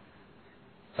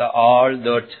 so all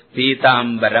those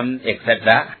Pitambaram,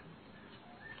 etc.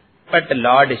 But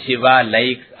Lord Shiva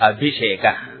likes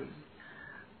Abhisheka,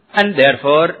 and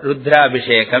therefore Rudra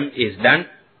Abhishekam is done.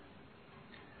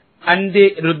 And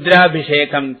the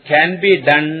Rudrabhishekam can be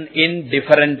done in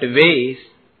different ways,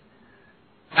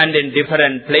 and in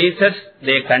different places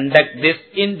they conduct this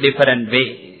in different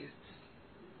ways.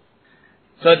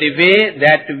 So the way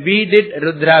that we did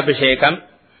Rudrabhishekam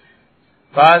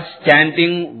was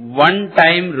chanting one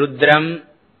time Rudram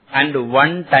and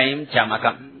one time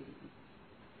Chamakam.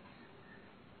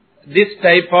 This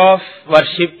type of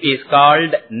worship is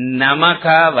called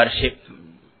Namaka worship.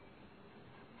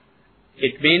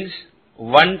 It means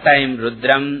one time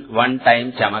Rudram, one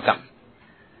time Chamakam.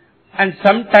 And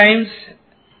sometimes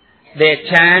they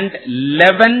chant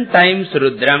 11 times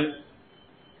Rudram,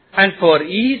 and for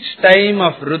each time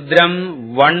of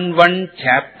Rudram, one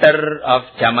chapter of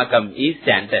Chamakam is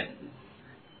chanted.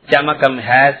 Chamakam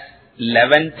has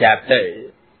 11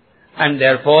 chapters, and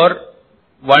therefore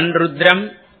one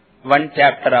Rudram, one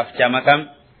chapter of Chamakam.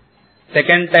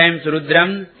 Second times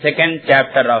Rudram, second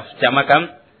chapter of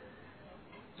Chamakam.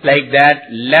 Like that,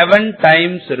 11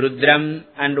 times Rudram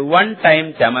and one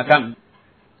time Chamakam.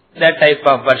 That type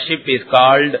of worship is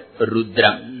called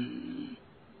Rudram.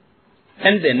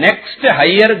 And the next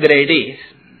higher grade is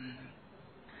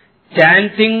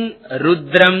chanting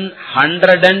Rudram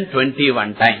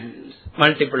 121 times,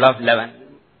 multiple of 11.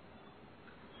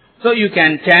 So you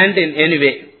can chant in any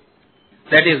way.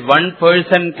 That is, one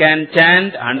person can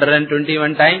chant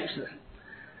 121 times,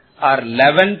 or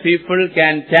 11 people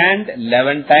can chant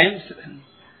 11 times,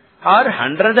 or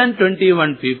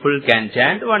 121 people can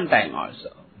chant one time also.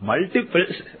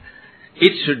 Multiples,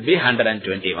 it should be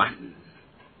 121.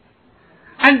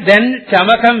 And then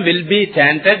Chamakam will be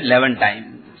chanted 11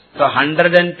 times. So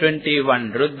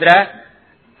 121 Rudra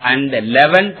and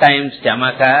 11 times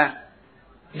Chamaka.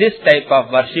 This type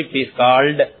of worship is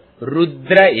called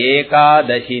Rudra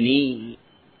Ekadashini.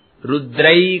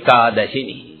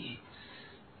 Rudraikadashini.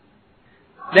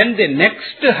 Then the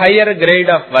next higher grade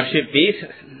of worship is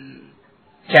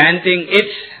chanting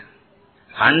it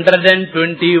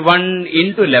 121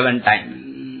 into 11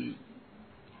 times.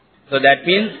 So that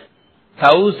means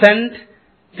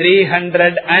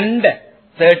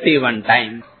 1331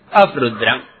 times of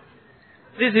Rudram.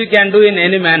 This you can do in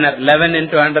any manner, 11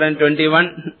 into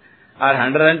 121 or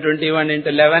 121 into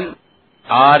 11.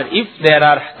 Or if there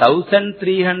are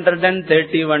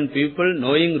 1331 people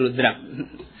knowing Rudram,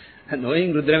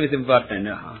 knowing Rudram is important.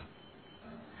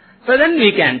 So then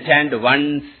we can chant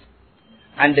once,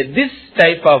 and this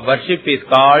type of worship is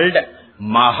called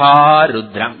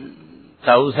Maharudram.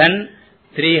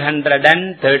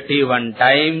 1331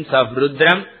 times of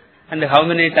Rudram, and how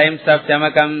many times of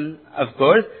Chamakam? Of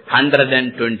course,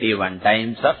 121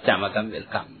 times of Chamakam will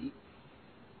come.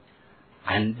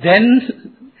 And then,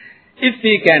 if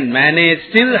we can manage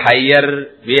still higher,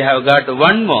 we have got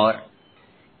one more,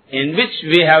 in which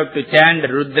we have to chant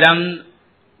Rudram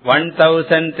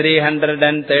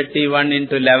 1331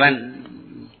 into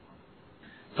 11.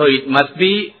 So it must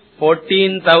be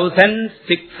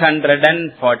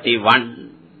 14,641.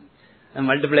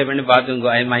 Multiply பண்ணி பாத்துங்க,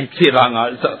 I might be wrong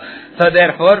also. So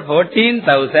therefore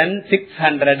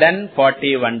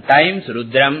 14,641 times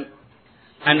Rudram.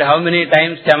 And how many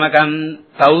times Chamakam?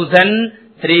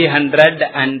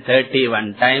 1,331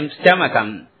 times Chamakam.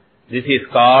 This is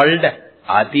called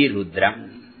Ati Rudram.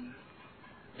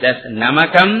 Just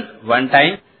Namakam 1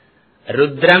 time,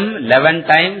 Rudram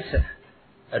 11 times,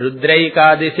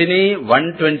 Rudraikadishini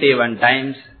 121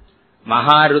 times,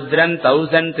 Maharudram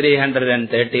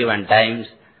 1331 times,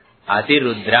 Ati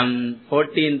Rudram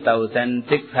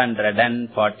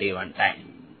 14,641 times.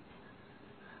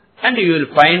 And you will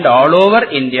find all over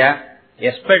India,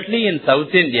 especially in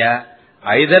South India,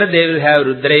 either they will have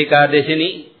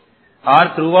Rudraikadishini, or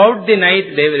throughout the night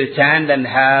they will chant and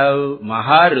have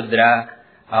Maharudra,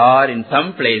 or in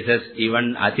some places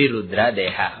even Ati Rudra they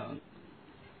have.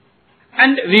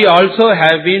 And we also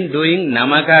have been doing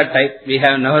Namaka type. We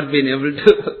have never been able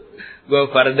to go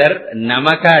further.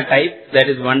 Namaka type, that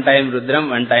is 1 time Rudram,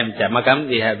 1 time Chamakam,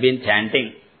 we have been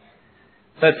chanting.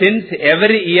 So since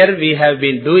every year we have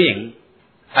been doing,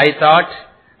 I thought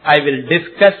I will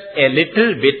discuss a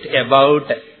little bit about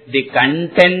the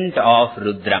content of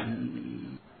Rudram.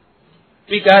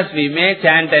 Because we may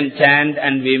chant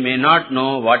and we may not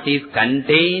know what is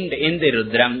contained in the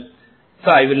Rudram.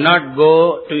 So I will not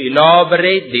go to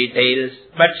elaborate details,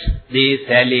 but the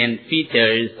salient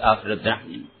features of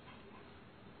Rudram.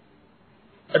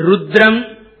 Rudram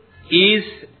is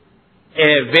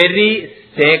a very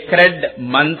sacred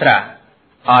mantra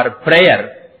or prayer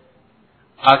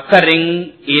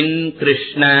occurring in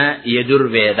Krishna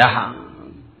Yajurveda.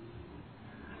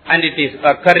 And it is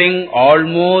occurring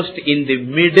almost in the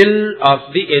middle of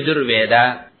the Yajurveda.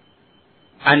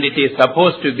 And it is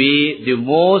supposed to be the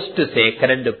most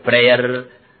sacred prayer,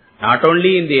 not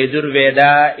only in the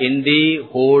Yajurveda, in the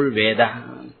whole Veda.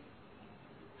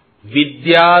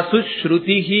 Vidyasu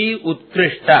Shrutihi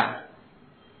Utkrishta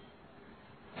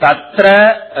Tatra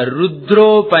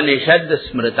Rudropanishad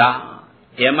Smrita.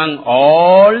 Among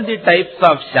all the types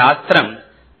of Shastram,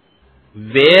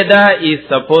 Veda is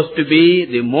supposed to be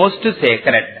the most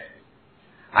sacred.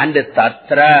 And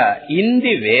Tatra, in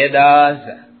the Vedas,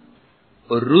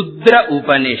 Rudra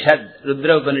Upanishad is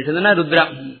Rudra.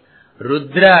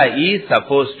 Rudra is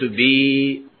supposed to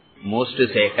be most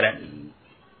sacred.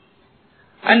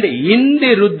 And in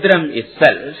the Rudram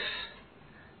itself,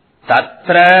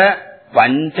 Tatra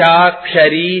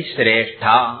Panchakshari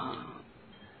Shrestha.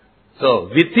 So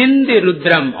within the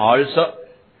Rudram also,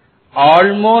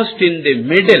 almost in the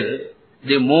middle,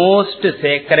 the most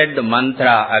sacred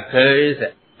mantra occurs,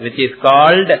 which is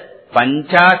called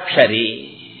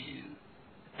Panchakshari.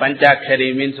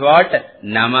 Panchakshari means what?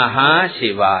 Namaha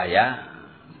Shivaya.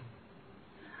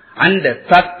 And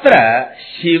Tatra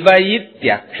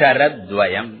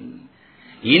Shivayityaksharadvayam.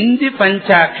 In the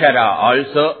Panchakshara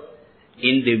also,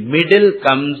 in the middle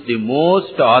comes the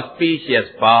most auspicious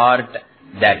part,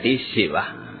 that is Shiva.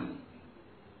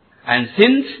 And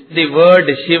since the word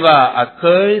Shiva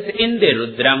occurs in the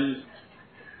Rudram,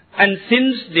 and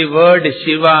since the word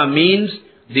Shiva means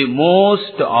the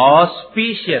most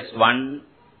auspicious one,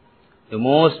 the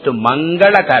most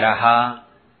mangalakaraha,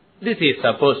 this is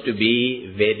supposed to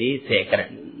be very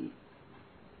sacred.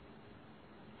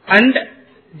 And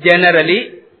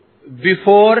generally,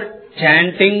 before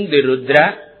chanting the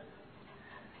Rudra,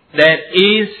 there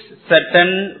is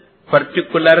certain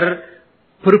particular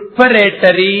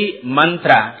preparatory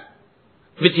mantra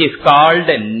which is called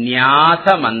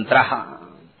Nyasa mantra.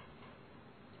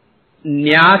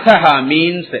 Nyasaha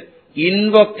means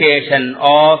invocation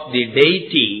of the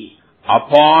deity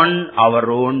upon our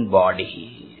own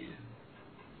body.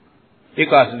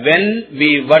 Because when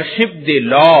we worship the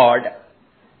Lord,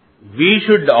 we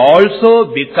should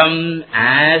also become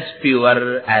as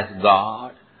pure as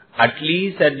God, at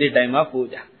least at the time of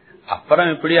puja.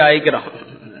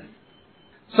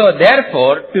 So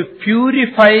therefore, to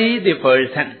purify the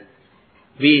person,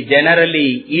 we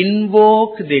generally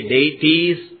invoke the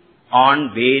deities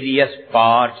on various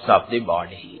parts of the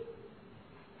body.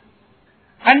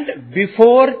 And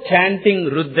before chanting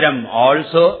Rudram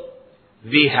also,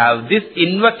 we have this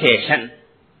invocation.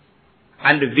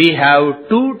 And we have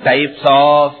two types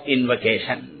of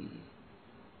invocation.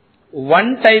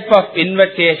 One type of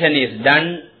invocation is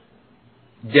done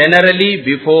generally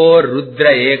before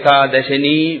Rudra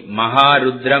Ekadashini,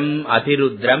 Maharudram,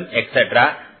 Atirudram,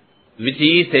 etc., which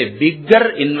is a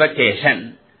bigger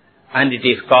invocation, and it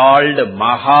is called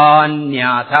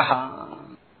Mahanyasa.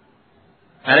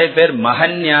 Nare per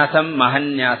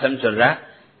Mahanyasam solra,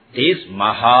 it is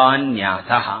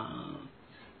Mahanyasa.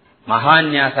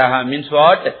 Mahanyasa means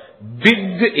what?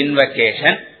 Big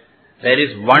invocation. There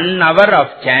is 1 hour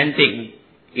of chanting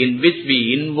in which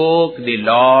we invoke the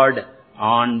Lord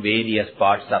on various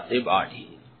parts of the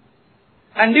body.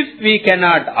 And if we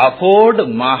cannot afford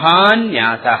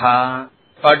Mahanyasa,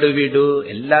 what do we do?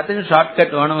 Ellathukkum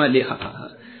shortcut vanum,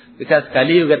 because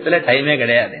Kali Yugathila time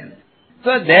kadayadu.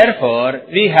 So therefore,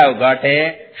 we have got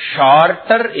a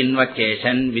shorter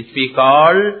invocation which we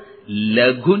call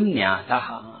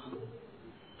Lagunyasa.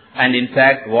 And in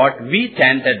fact, what we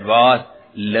chanted was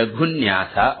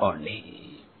Lagunyasa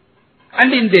only.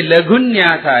 And in the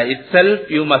Lagunyasa itself,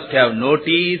 you must have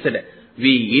noticed,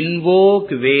 we invoke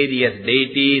various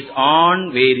deities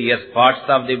on various parts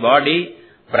of the body.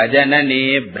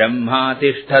 Prajanane Brahma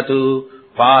Tishtatu,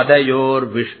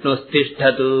 Padayor Vishnu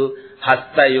Tishtatu,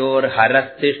 Hastayor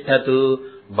Haras Tishtatu,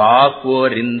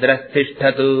 Bakvor Indras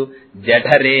Tishtatu,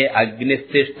 Jadhare Agnis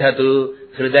Tishtatu,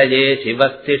 Hridaye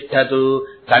Shivas Tishtatu,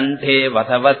 Kanthe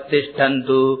Vasavas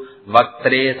Tishtantu,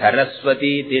 Vaktre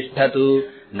Saraswati Tishtatu,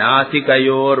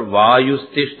 Nasikayor Vayus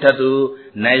Tishtatu,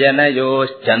 Nayanayos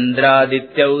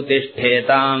Chandradityau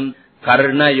Tishthetam,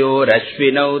 Karnayor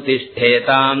Ashvinau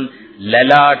Tishthetam,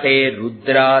 Lalate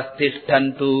Rudras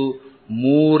Tishtantu,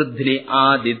 Murdhni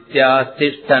Adityas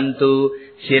Tishtantu,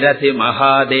 Shirasi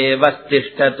Mahadevas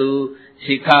Tishtatu,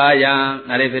 Shikhayam,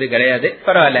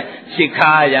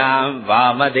 Shikhayam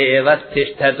Vamadevas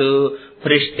Tishtatu,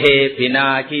 Prishthe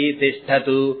Pinaki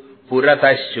Tishtatu,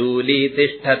 Purata Shuli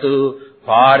Tishtatu,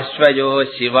 Parshvayo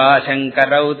Shiva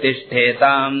Shankarau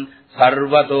Tishthetam,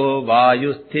 Sarvato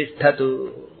Vayus Tishtatu.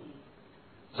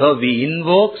 So we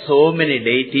invoke so many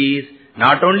deities,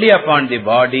 not only upon the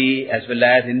body as well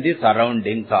as in the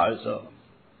surroundings also.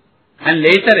 And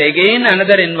later again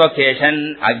another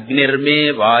invocation,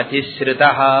 Agnirme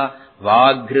Vachishritaha,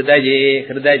 Vaghridaye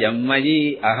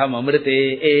Hridayammayi Aham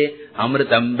Amrite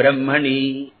Amritam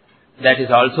Brahmani. That is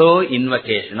also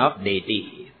invocation of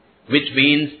deity, which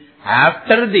means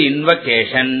after the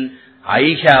invocation,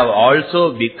 I have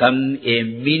also become a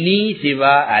mini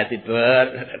Shiva, as it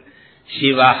were,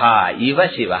 Shivaha, Iva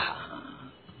Shivaha.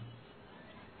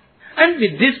 And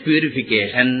with this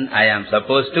purification, I am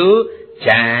supposed to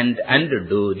chant and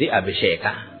do the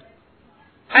Abhisheka.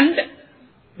 And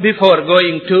before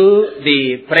going to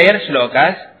the prayer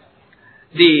shlokas,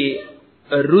 the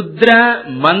Rudra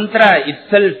mantra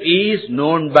itself is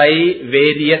known by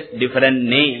various different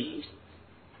names.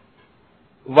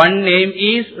 One name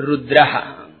is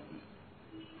Rudraha.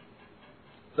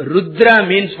 Rudra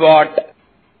means what?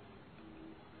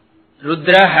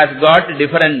 Rudra has got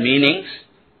different meanings.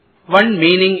 One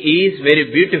meaning is very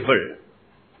beautiful.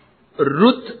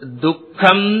 Rut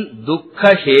Dukkham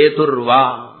Dukkha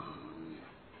Heturva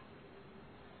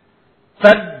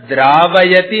Tad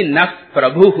Dravayati Naf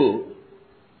Prabhuhu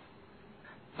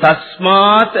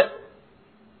Tasmat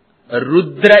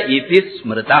Rudra iti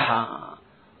Smritaha.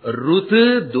 Rut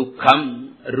Dukkham.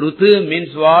 Rut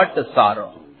means what?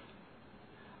 Sorrow.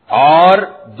 Or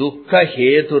Dukkha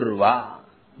Heturva.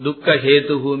 Dukkha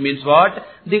Hetuhu means what?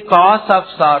 The cause of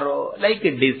sorrow, like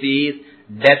disease,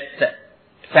 death,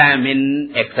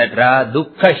 famine, etc.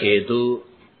 Dukkha Hetu.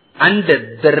 And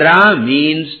Dra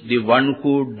means the one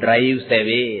who drives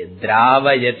away.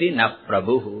 Dravayati na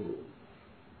Prabhu.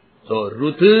 So,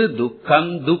 Rutu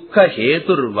Dukkham Dukkha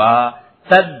Heturva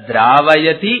Tad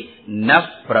Dravayati na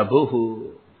Prabhu.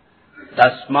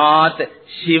 Tasmat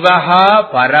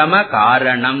Shivaha Parama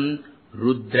Karanam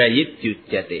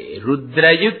Rudrayityutyate.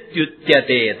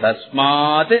 Rudrayityutyate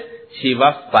Tasmat Shiva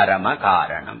Parama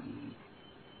Karanam.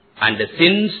 And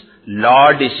since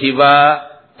Lord Shiva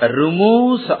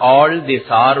removes all the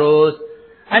sorrows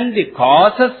and the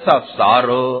causes of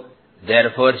sorrow,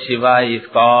 therefore Shiva is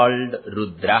called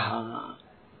Rudraha.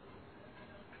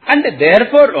 And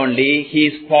therefore only he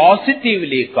is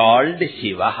positively called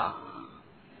Shiva.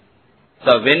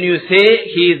 So when you say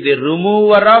he is the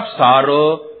remover of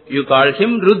sorrow, you call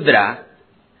him Rudra.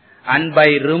 And by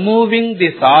removing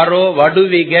the sorrow, what do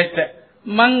we get?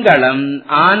 Mangalam,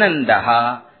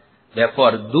 Anandaha.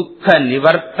 Therefore, Dukkha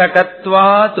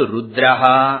Nivartakatvat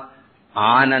Rudraha,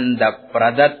 Ananda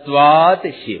Pradatvat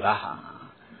Shivaha.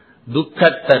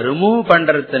 Dukkhatta remove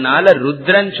pandrathanala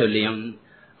Rudran solliyum,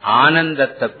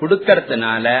 Anandatta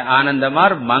kudukkarthanala,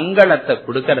 Anandamar Mangalatta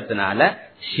kudukkarthanala,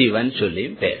 Shivan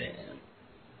solliyum pere.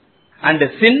 And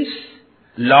since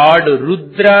Lord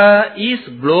Rudra is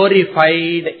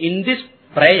glorified in this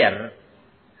prayer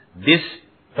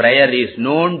is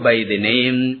known by the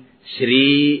name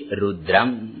Sri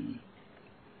Rudram.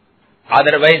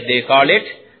 Otherwise they call it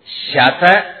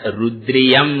Shata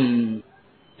Rudriyam.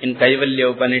 In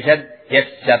Kaivalya Upanishad, Yat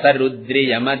Shata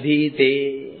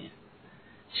Rudriyamadhite.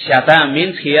 Shata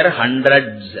means here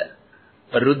hundreds.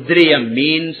 Rudriyam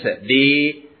means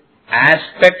the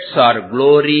aspects or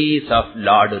glories of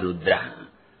Lord Rudra.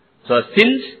 So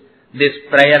since this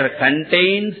prayer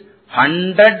contains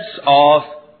hundreds of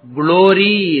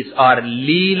glories or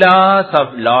leelas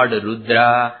of Lord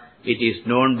Rudra, it is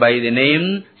known by the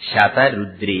name Shata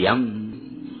Rudriyam.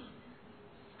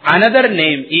 Another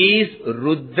name is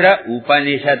Rudra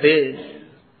Upanishad.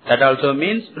 That also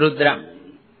means Rudra.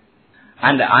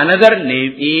 And another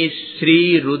name is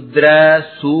Sri Rudra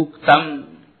Suktam.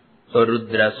 So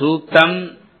Rudra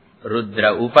Suktam,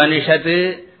 Rudra Upanishad,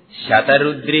 Shata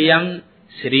Rudriyam,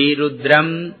 Sri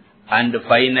Rudram, and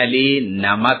finally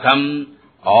Namakam.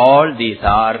 All these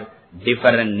are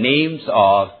different names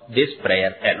of this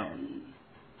prayer alone.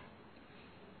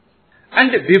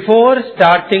 And before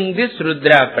starting this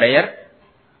Rudra prayer,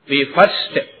 we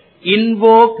first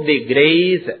invoke the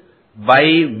grace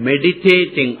by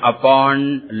meditating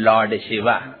upon Lord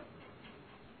Shiva.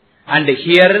 And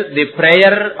here the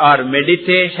prayer or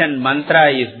meditation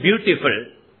mantra is beautiful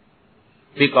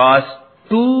because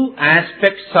two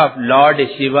aspects of Lord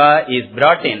Shiva is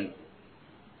brought in.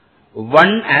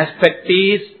 One aspect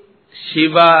is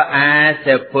Shiva as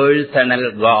a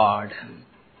personal God.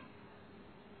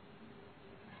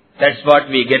 That's what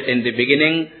we get in the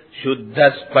beginning.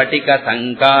 Shuddha Spatika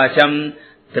Sankasham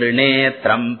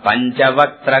Trinetram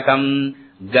Panchavatrakam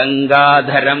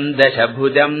Gangadharam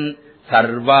Dashabhujam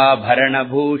Sarva Bharana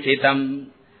Bhushitam.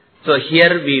 So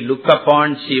here we look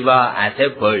upon Shiva as a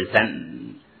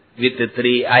person with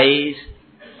 3 eyes,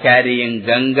 carrying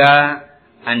Ganga,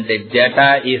 and the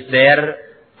Jata is there,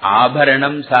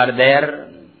 Abharanams are there,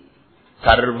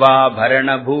 Sarva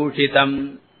Bharana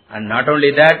Bhushitam. And not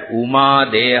only that,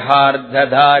 Uma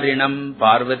Dehardhadharinam,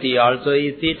 Parvati also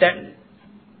is seated.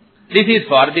 This is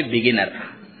for the beginner.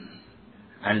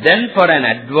 And then for an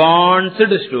advanced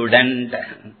student,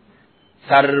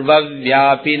 Sarva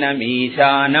Vyapinam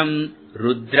Ishanam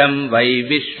Rudram Vai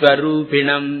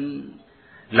Vishwarupinam.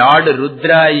 Lord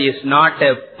Rudra is not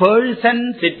a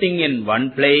person sitting in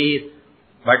one place,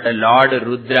 but Lord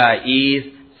Rudra is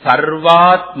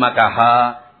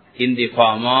Sarvatmakaha in the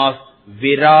form of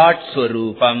Virat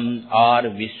Swarupam or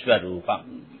Vishwarupam.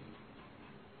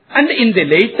 And in the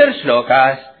later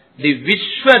shlokas, the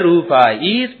Vishwarupa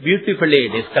is beautifully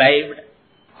described.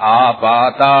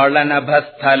 Apatalana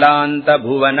bhasthalanta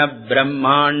bhuvana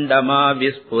brahmandama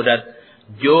vispurat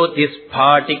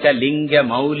jyotisphatika linga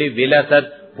mauli vilasat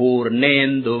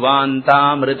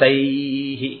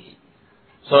purnenduvantamritaihi.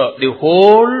 So the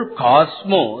whole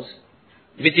cosmos,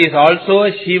 which is also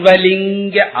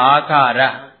Shivalinga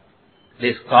Akara,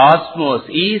 this cosmos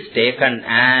is taken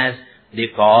as the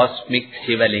cosmic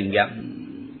Shivalingam.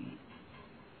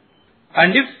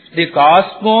 And if the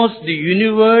cosmos, the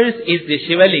universe is the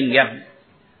Shivalingam,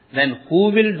 then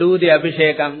who will do the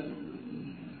Abhishekam?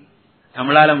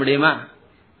 Nammalaala mudiyuma?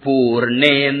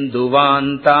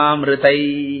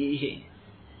 Purnenduvantamritaihi.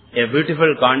 A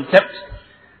beautiful concept.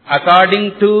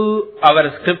 According to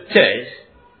our scriptures,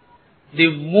 the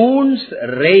moon's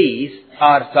rays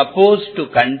are supposed to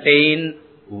contain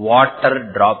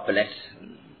water droplets.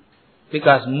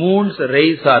 Because moon's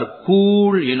rays are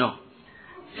cool,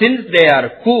 Since they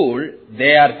are cool,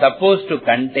 they are supposed to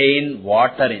contain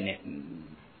water in it.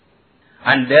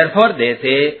 And therefore they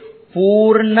say,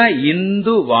 Purna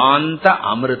Indu Vanta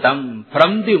Amritam.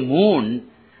 From the moon,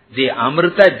 the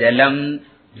Amrita Jalam,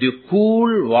 the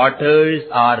cool waters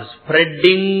are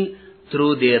spreading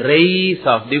through the rays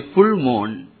of the full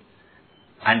moon.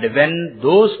 And when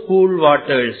those cool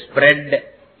waters spread,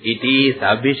 it is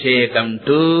Abhishekam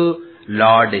to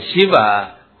Lord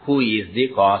Shiva, who is the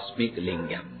cosmic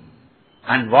lingam.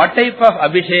 And what type of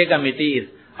Abhishekam it is?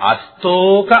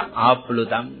 Astoka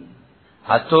Aplutam.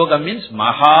 Astoka means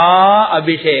Maha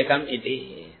Abhishekam it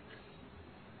is.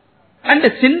 And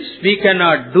since we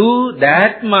cannot do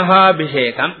that Maha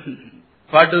Abhishekam,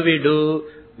 what do?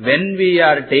 When we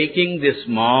are taking this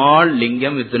small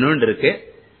lingam with Nundrake,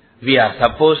 we are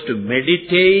supposed to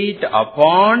meditate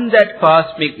upon that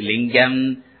cosmic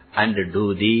lingam and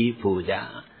do the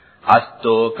puja.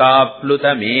 Astoka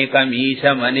plutam ekam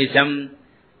isha manisham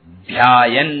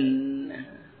dhyayan.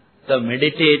 So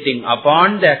meditating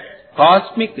upon that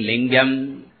cosmic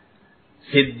lingam,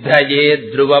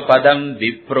 siddhaye dhruva padam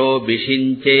vipro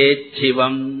bishinche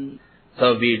chivam.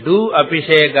 So we do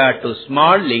abhisheka to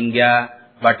small linga,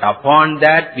 but upon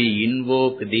that we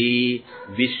invoke the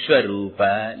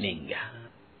Vishwarupa linga.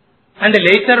 And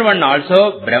later one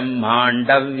also,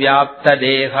 Brahmanda vyapta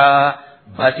deha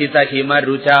bhasita hima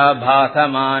rucha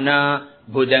bhasamana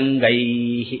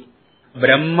bhujangaihi.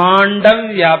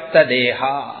 Brahmanda vyapta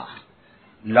deha.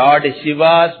 Lord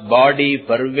Shiva's body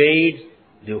pervades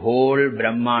the whole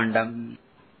Brahmandam.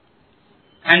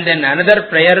 And then another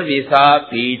prayer we saw,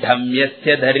 Pitham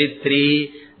yasya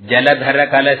dharitri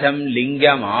jaladhara kalasham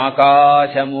lingam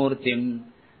akashamurtim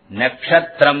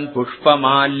nakshatram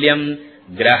pushpamalyam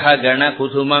graha gana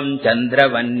kusumam chandra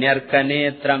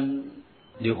vanyarkanetram.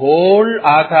 The whole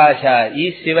Akasha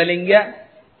is Shivalinga.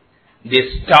 The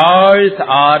stars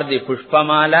are the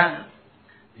Pushpamala.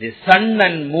 The sun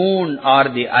and moon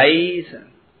are the eyes.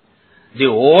 The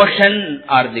ocean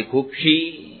are the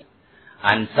Kukshi.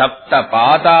 And Sapta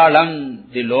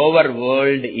Patalam, the lower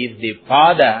world, is the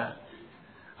Pada.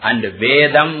 And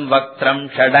Vedam Vaktram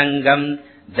Shadangam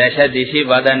Dashadishi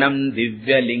Vadanam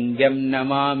Divyalingam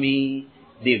Namami.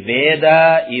 The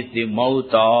Veda is the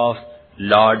mouth of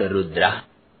Lord Rudra.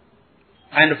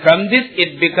 And from this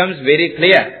it becomes very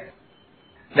clear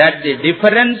that the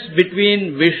difference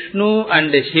between Vishnu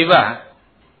and Shiva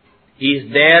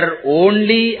is there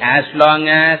only as long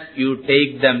as you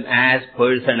take them as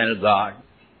personal God.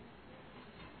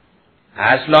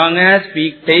 As long as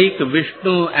we take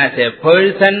Vishnu as a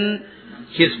person,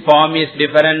 his form is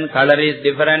different, color is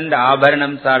different,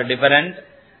 abharanams are different.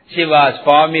 Shiva's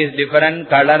form is different,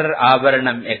 color,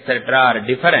 abharanam, etc. are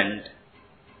different.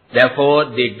 Therefore,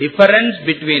 the difference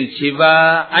between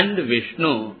Shiva and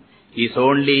Vishnu is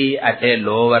only at a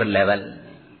lower level.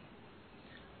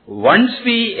 Once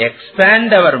we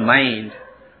expand our mind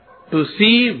to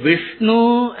see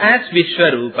Vishnu as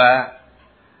Vishwarupa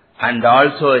and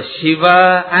also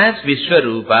Shiva as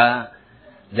Vishwarupa,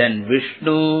 then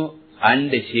Vishnu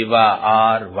and Shiva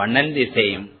are one and the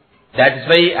same. That's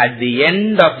why at the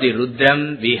end of the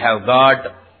Rudram we have got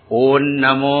Om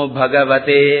Namo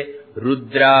Bhagavate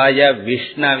Rudraya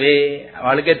Vishnave.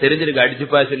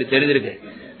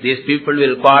 These people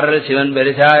will quarrel Shivan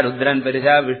Perisha, Rudran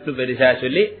Perisha, Vishnu Perisha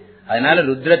Shuli. Adhanala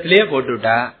Rudrathile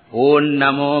potuta. Om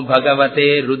Namo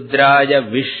Bhagavate Rudraya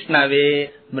Vishnave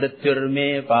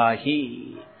Mrityurme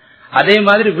Pahi. Adhe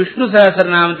madri Vishnu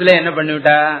Sahasranamathile enna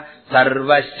pannuta?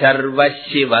 Sarva Sharva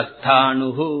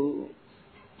Shivasthanuhu.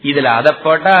 Idhila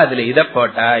adapota, adhila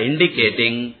idapota,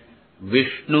 indicating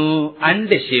Vishnu and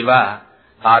Shiva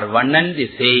are one and the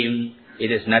same.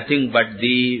 It is nothing but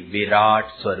the Virat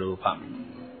Swarupam.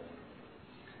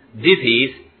 This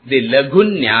is the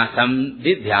Lagunyasam,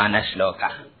 the Dhyana Shloka.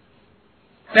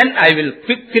 Then I will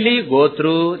quickly go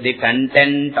through the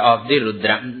content of the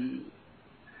Rudram.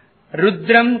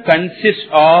 Rudram consists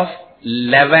of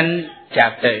 11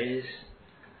 chapters.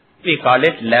 We call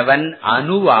it 11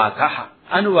 Anuvakaha.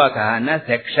 Anuvakaha na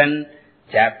section,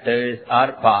 chapters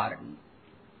or part.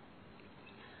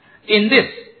 In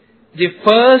this, the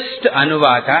first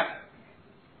Anuvaka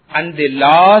and the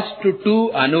last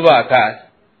two Anuvakas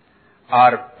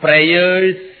are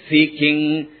prayers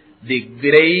seeking the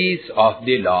grace of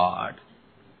the Lord.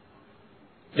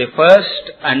 The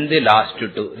first and the last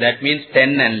two, that means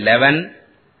 10 and 11,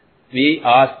 we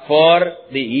ask for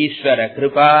the Ishvara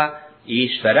Kripa,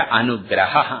 Ishvara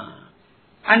Anugraha.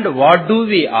 And what do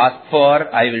we ask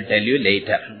for, I will tell you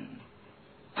later.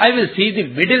 I will see the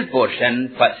middle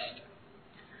portion first.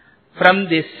 From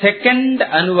the second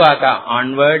Anuvaka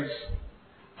onwards,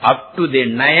 up to the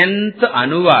 9th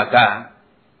Anuvaka,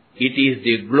 it is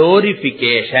the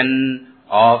glorification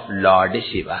of Lord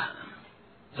Shiva.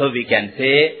 So we can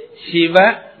say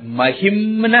Shiva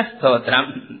Mahimna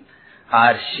Stotram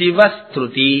or Shiva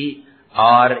Struti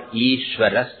or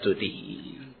Ishvara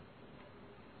Stuti.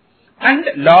 And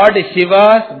Lord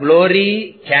Shiva's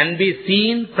glory can be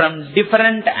seen from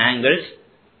different angles,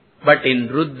 but in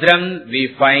Rudram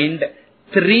we find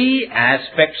 3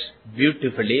 aspects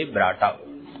beautifully brought out.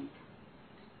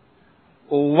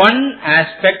 One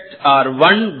aspect or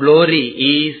one glory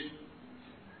is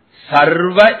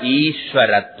Sarva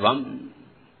Ishwaratvam.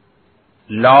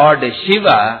 Lord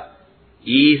Shiva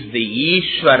is the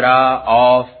Ishvara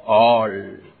of all,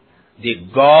 the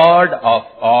God of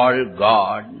all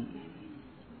God.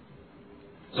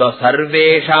 So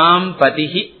Sarvesham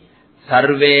Patihi,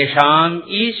 Sarvesham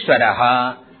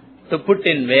Ishvaraha. To put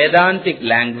in Vedantic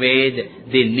language,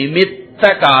 the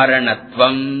Nimitta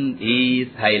Karanatvam is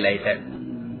highlighted.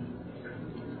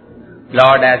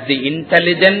 Lord as the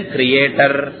intelligent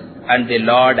creator and the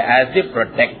Lord as the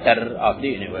protector of the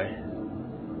universe.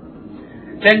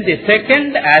 Then the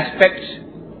second aspect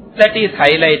that is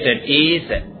highlighted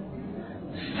is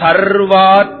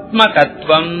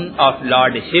Sarvatmakatvam of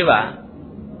Lord Shiva,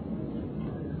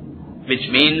 which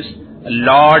means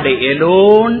Lord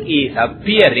alone is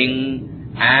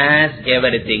appearing as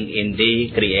everything in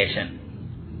the creation.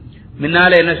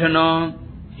 Minnal enna sonnom?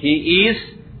 He is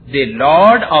the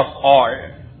Lord of all.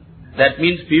 That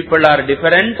means people are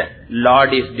different,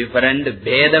 Lord is different,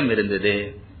 Vedam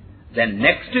irundhudu. Then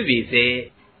next we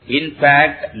say, in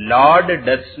fact, Lord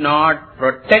does not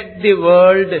protect the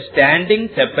world standing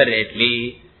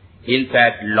separately. In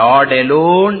fact, Lord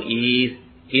alone is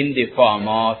in the form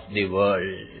of the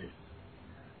world.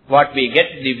 What we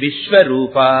get the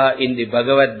Vishwarupa in the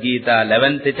Bhagavad Gita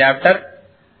 11th chapter,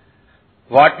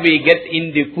 what we get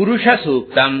in the Purusha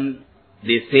Suktam,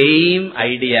 the same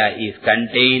idea is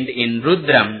contained in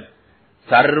Rudram,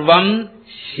 Sarvam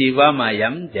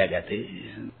Shivamayam Jagati.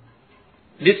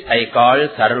 This I call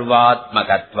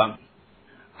Sarvatmakatvam.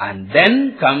 And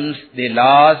then comes the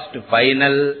last,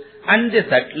 final and the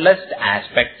subtlest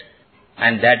aspect,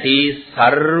 and that is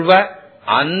Sarva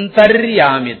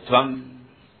Antaryamitvam.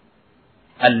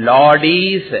 A Lord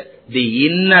is the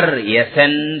inner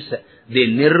essence, the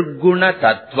Nirguna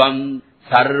Tattvam,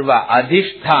 Sarva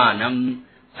Adhishthanam,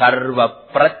 Sarva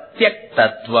Pratyak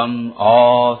Tattvam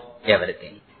of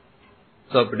everything.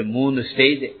 So, the 3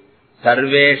 stage,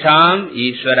 Sarvesham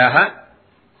Ishvaraha,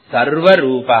 Sarva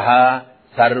Rupaha,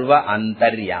 Sarva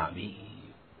Antaryami.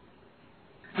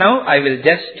 Now, I will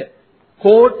just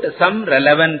quote some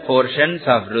relevant portions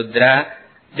of Rudra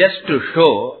just to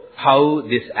show how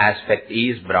this aspect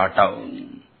is brought out.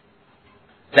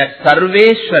 That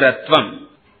Sarveshwaratvam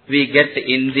we get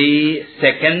in the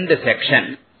 2nd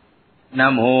section.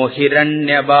 Namo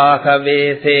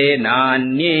Hiranyabhave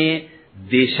Senanye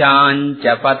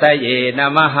Dishancha Pataye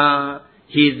Namaha.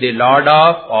 He is the Lord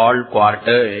of all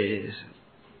quarters.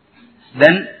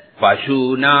 Then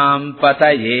Pashunam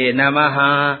Pataye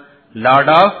Namaha. Lord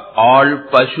of all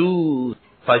Pashus.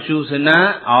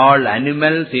 Pashusana, all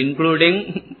animals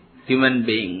including human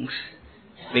beings.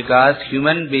 Because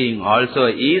human being also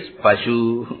is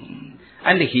Pashu.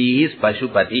 And he is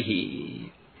Pashupatihi.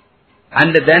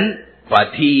 And then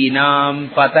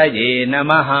Pathinam Pataye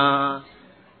Namaha.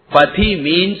 Pathi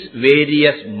means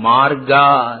various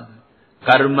margas,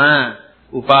 karma,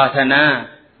 upasana,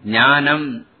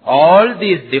 jnanam, all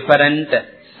these different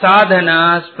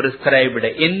sadhanas prescribed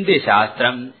in the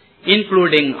Shastram,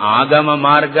 including Agama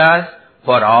margas.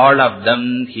 For all of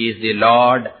them he is the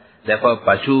Lord. Therefore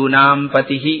Pashunam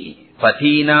Patihi,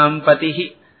 Pathinam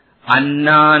Patihi.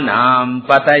 Annanam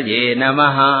Pataye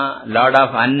Namaha. Lord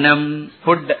of Annam,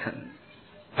 food.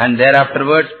 And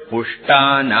thereafterwards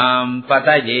Pushtanam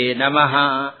Pataye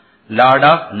Namaha. Lord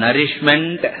of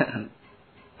nourishment.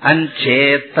 And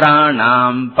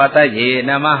Kshetranam Pataye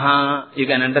Namaha. You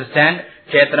can understand,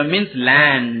 Kshetra means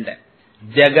land.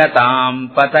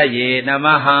 Jagatam Pataye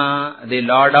Namaha. The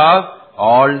Lord of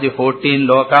all the 14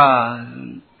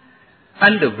 lokas.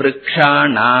 And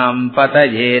Vrikshanam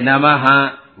Pataye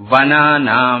Namaha.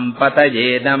 Vananam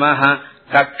Pataye Namaha.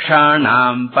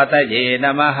 Kakshanam Pataye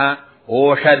Namaha.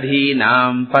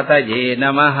 Oshadhinam Pataye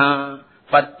Namaha.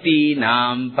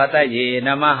 Pattinam Pataye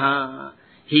Namaha.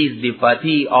 He is the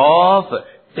Pati of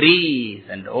trees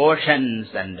and oceans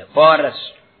and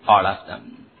forests, all of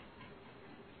them.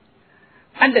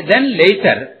 And then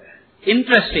later,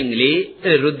 interestingly,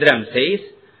 Rudram says,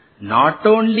 not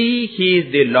only he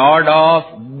is the Lord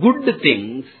of good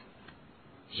things,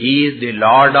 he is the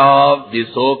Lord of the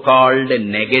so-called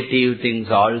negative things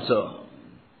also.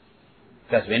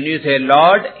 Because when you say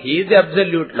Lord, He is the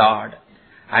absolute Lord.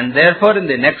 And therefore in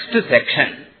the next section,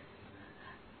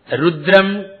 Rudram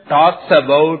talks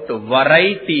about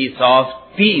varieties of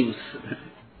thieves.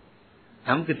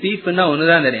 நமக்கு தீஃப்னா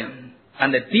ஒண்ணுதான் தெரியும்.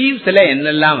 அந்த தீவ்ஸ்ல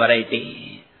என்னெல்லாம் variety?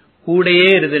 கூடையே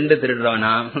இருந்து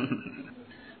திருடுறவனா,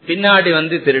 பின்னாடி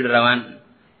வந்து திருடுறவன்,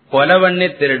 கொலை பண்ணி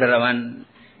திருடுறவன்,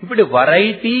 இப்படி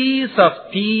varieties of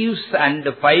thieves and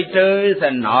fighters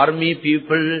and army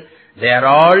people, they are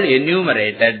all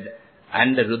enumerated.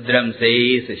 And Rudram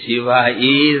says Shiva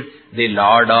is the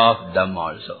Lord of them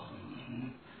also.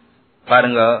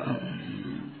 பாருங்க,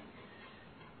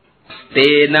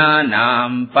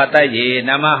 சேனானாம் பதயே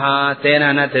நமஹ,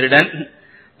 சேனானா திருடன்,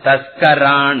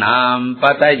 தஸ்கராணாம்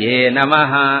பதயே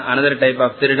நமஹ, another type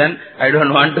of திருடன். I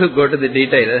don't want to go to the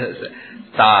details.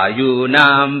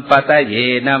 சாயூனாம் பதயே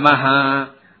நமஹ,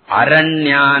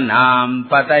 அரண்யானாம்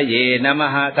பதயே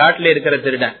நமஹ, காட்டில் இருக்கிற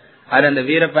திருடன். அது அந்த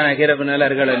வீரப்பன கீரப்பன எல்லாம்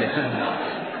இருக்கல,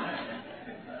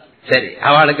 சரி,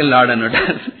 அவளுக்கு லாடனுட.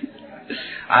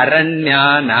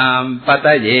 அரண்யானாம்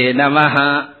பதயே நமஹ,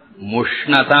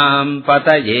 முஷ்ணதாம்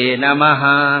பதயே நமஹ,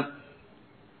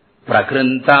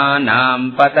 பிரகிருந்தானாம்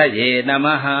பதயே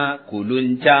நமஹ,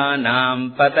 குலுஞ்சானாம்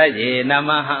பதயே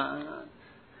நமஹ.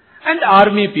 And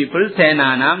army people,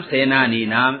 senanam,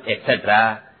 senaninam, etc.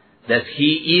 Thus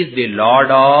He is the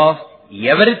Lord of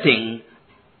everything.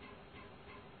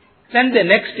 Then the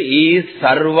next is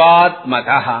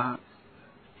Sarvatmakaha.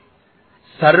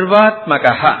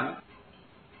 Sarvatmakaha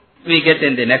we get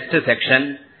in the next section.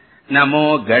 Namo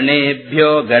ganebhyo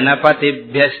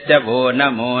ganapatibhyascha vo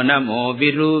namo namo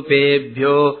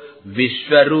virupebhyo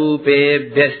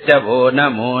vishwarupebhyascha vo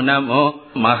namo namo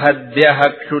mahadhyah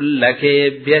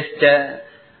kshullakebhyascha.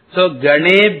 So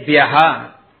ganebhyaha,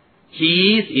 He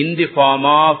is in the form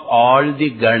of all the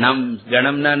ganams.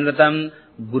 Ganam nanatam,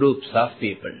 groups of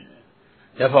people.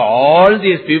 Therefore all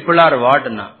these people are what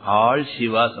now? All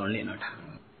Shivas only, not.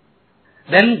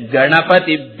 Then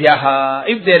Ganapatibhyaha,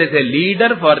 if there is a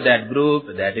leader for that group,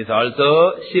 that is also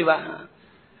Shiva.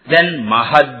 Then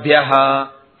Mahadbhyaha,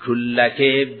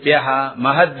 Khullakebhyaha.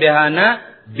 Mahadbhyaha na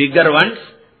bigger ones.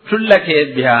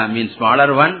 Khullakebhyaha means smaller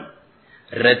one.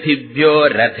 Rathibhyo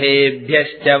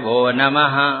Rathebhyascha vo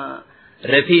namaha.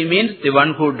 Rathi means the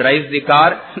one who drives the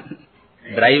car.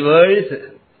 Drivers.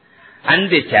 And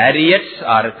the chariots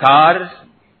or cars.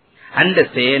 And the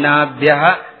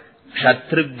Senabhyaha,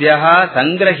 Kshatribhyaha,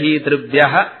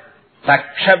 Sangrahitribhyaha,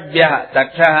 Takshabhyaha.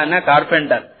 Takshaha na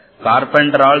carpenter.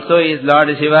 Carpenter also is Lord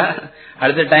Shiva.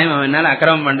 At the time, avanal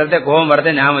akram pandrathe koham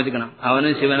varthe nyam vachikkanam. Avanu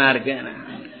Shivana irukku.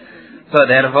 So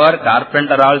therefore,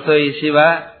 carpenter also is Shiva.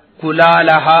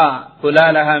 Kulalaha.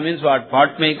 Kulalaha means what?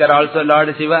 Pot maker also Lord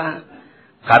Shiva.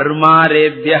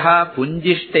 Karmarebhyaha,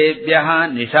 Punjishtebhyaha,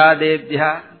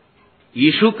 Nishadebhyaha.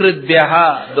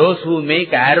 Ishukridbhyaha, those who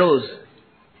make arrows.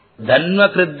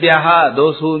 Dhanvakridbhyaha,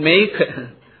 those who make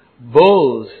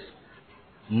bows.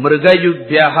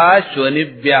 Mrgayubhyaha,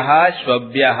 Shwanibhyaha,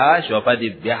 Shwabhyaha,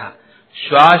 Shwapadibhyaha.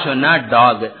 Shwashana,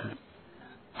 dog.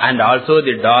 And also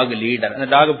the dog leader. The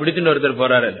dog pudithindu orutharu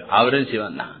poraru. Avarum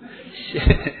Shivan da.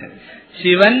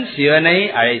 Shivan, Shivanai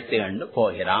azhaithu kondu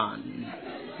pogiran.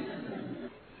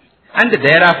 And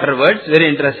thereafterwards, very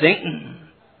interesting.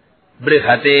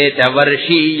 Brihate cha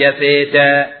varshiyase cha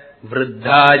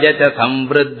vruddhaya cha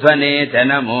samvruddhvane cha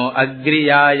namo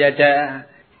agriyaya cha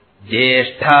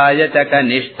jesthaya cha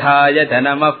kanisthaya cha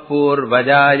namah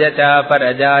purvajaya cha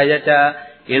parajaya cha.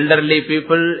 Elderly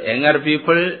people, younger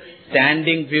people,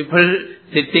 standing people,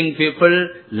 sitting people,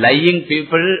 lying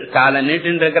people, kala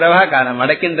neetin irukkrava, kala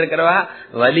madakin irukkrava,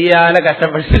 valiyala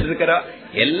kashtapadittu irukkrava,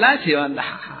 ella Shivanda.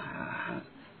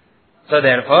 So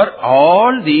therefore,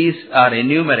 all these are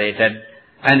enumerated,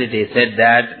 and it is said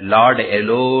that Lord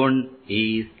alone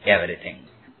is everything.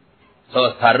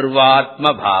 So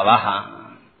Sarvatma Bhavaha.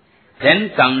 Then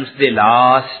comes the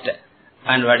last,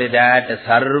 and what is that?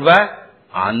 Sarva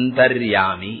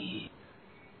Antaryami.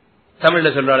 Tamil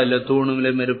la solradilla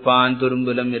thoonulam iruppan,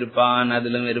 thurumbulam iruppan,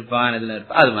 adilam iruppan, idilum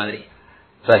iruppan, adu madri.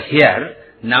 So here,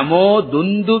 Namo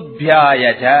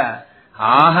Dundubhyaya cha,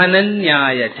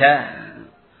 Ahananyaya cha.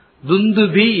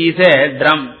 Dundubhi is a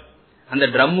drum. And the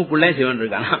drum kulla Shivan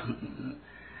irukana.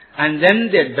 And then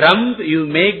the drum, you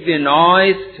make the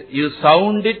noise, you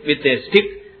sound it with a stick.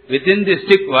 Within the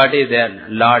stick, what is there?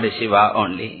 Lord Shiva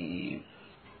only.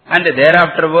 And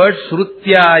thereafterwards,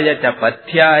 Shrutyaya cha,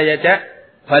 Pathyaya cha.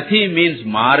 Pathi means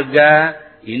marga.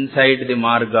 Inside the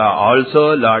marga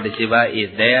also Lord Shiva is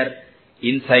there.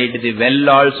 Inside the well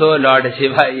also Lord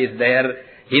Shiva is there.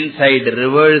 Inside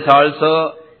rivers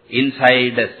also.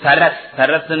 Inside Saras,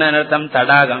 Sarasana Nartham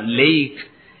Tadagam, lake.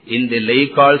 In the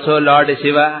lake also Lord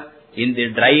Shiva. in the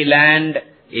dry land,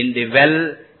 in the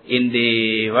well, in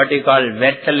the what you call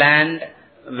wet land,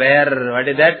 where what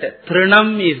is that?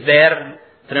 Trinam is there.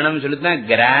 Trinam solutna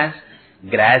grass,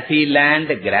 grassy land,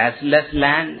 grassless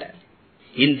land.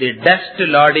 In the dust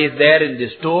Lord is there, in the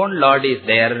stone Lord is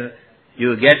there.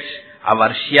 You get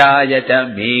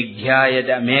avarshyayata,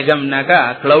 meghyayata, megam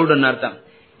naga, cloud nartam.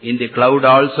 In the cloud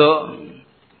also.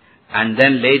 And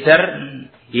then later,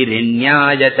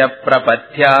 irinyayata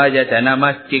prapathyayata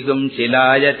namastigum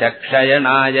shilayata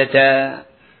kshayanayata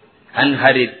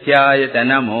anharityayata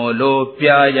namo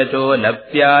lopyayato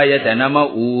lapyayata nama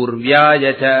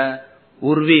urvyayata.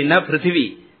 Urvi na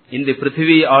Prithvi. In the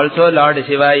Prithvi also Lord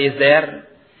Shiva is there.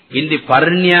 In the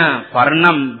Parnya,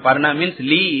 Parna means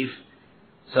leaf.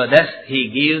 So thus he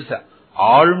gives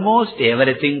almost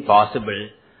everything possible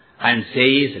and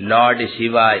says Lord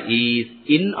Shiva is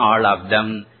in all of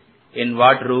them. In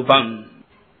what Rupam?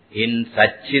 In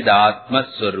Satchidatma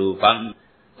Swarupam.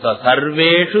 So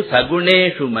Sarveshu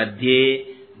Saguneshu Madhye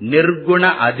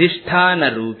Nirguna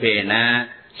Adhisthana Rupena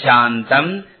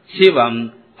Shantam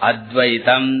Shivam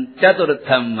Advaitam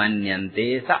Chaturtham Manyante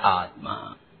Sa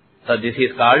Atma. So this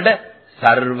is called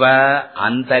Sarva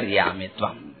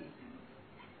Antaryamitvam.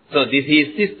 So this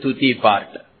is the Stuti part.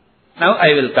 Now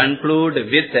I will conclude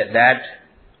with that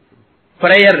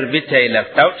prayer which I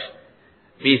left out.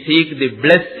 We seek the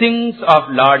blessings of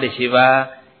Lord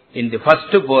Shiva in the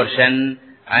first portion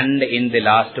and in the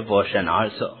last portion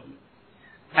also.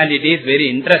 And it is very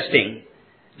interesting.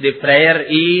 The prayer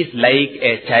is like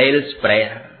a child's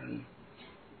prayer.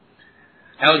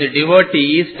 Now the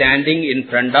devotee is standing in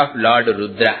front of Lord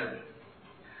Rudra.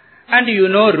 And you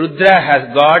know Rudra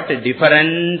has got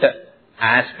different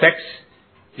aspects.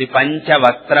 The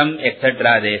Panchavaktram,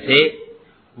 etc. they say.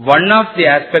 One of the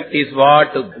aspects is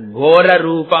what? Ghora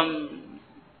Rupam.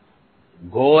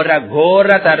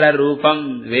 Ghora Tara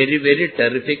Rupam. Very, very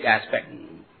terrific aspect.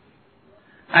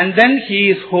 And then he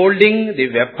is holding the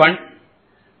weapon.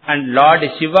 And Lord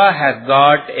Shiva has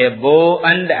got a bow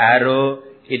and arrow.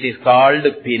 It is called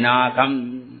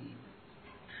Pinakam.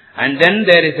 And then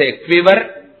there is a quiver.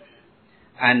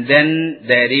 And then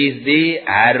there is the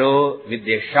arrow with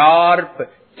the sharp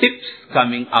tips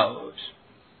coming out.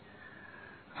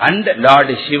 And Lord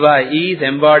Shiva is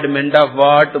embodiment of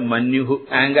what?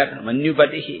 Anger,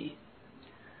 Manyupatihi.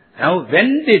 Now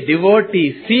when the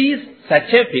devotee sees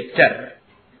such a picture,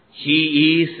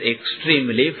 he is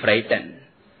extremely frightened.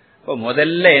 So,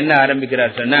 முதல்ல என்ன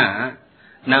ஆரம்பிக்கிறார் சொன்னா,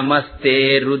 நமஸ்தே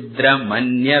ருத்ர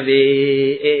மன்யவே.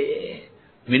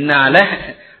 முன்னால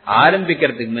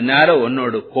ஆரம்பிக்கிறதுக்கு முன்னால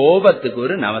உன்னோட கோபத்துக்கு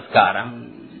ஒரு நமஸ்காரம்.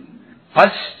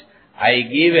 First, I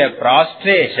give a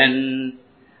prostration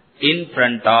in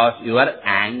front of your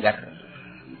anger.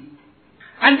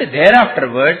 And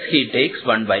thereafterwards he takes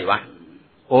one by one.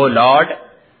 O Lord,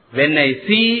 when I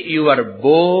see your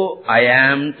bow, I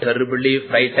am terribly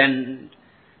frightened.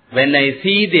 When I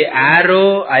see the arrow,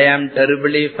 I am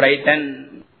terribly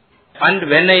frightened. And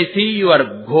when I see your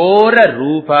Ghora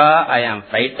Rupa, I am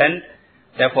frightened.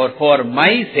 Therefore, for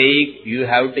my sake, you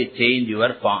have to change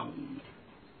your form.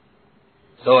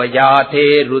 So, Yate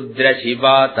Rudra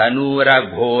Shiva Tanura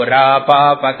Ghora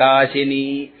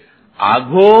Papakashini.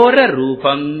 Aghora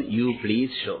Rupam, you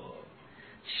please show.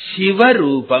 Shiva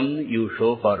Rupam, you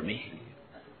show for me.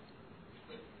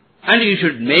 And you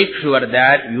should make sure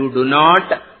that you do not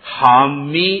harm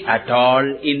me at all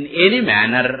in any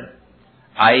manner.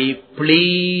 I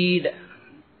plead.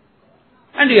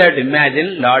 And you have to imagine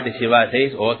Lord Shiva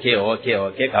says, okay,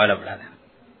 kavalapadada.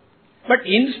 But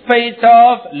in spite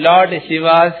of Lord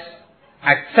Shiva's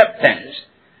acceptance,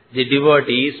 the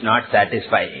devotee is not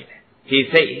satisfied. He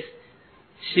says,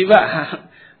 Shiva,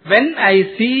 when I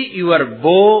see your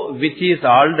bow which is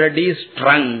already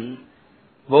strung,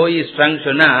 bow is strung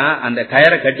sonna, and the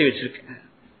kayara katti vechirukku.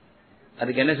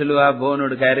 Adukku enna solluva, bow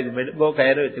nodu kayarukku pedi, bow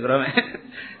kayara vechukrome.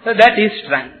 So that is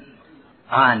strung.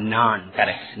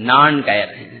 Correct.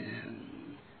 Non-kayara.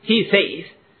 He says,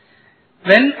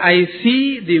 when I see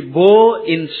the bow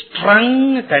in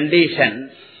strung condition,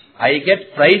 I get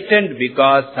frightened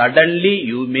because suddenly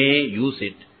you may use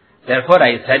it. Therefore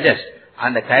I suggest,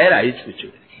 and the kayara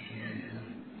aichu.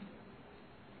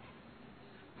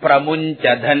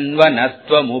 Pramuncha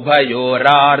dhanvanastva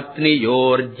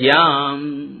mubhayorartniyor jyam.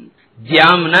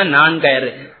 Jyam na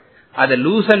non-kayara. Ada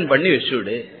loosen panni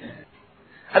veshudu.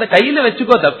 Ada kayila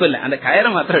vechuko tappilla. Ada kayara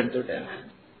matra eduthutte.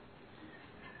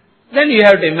 Then you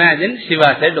have to imagine, Shiva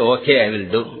said, okay, I will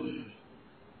do.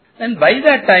 And by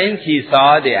that time, he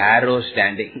saw the arrow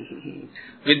standing.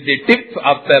 With the tip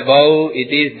of the bow, it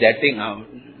is jutting out.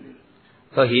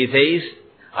 So he says,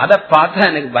 Ada patha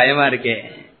enak bayama irukke.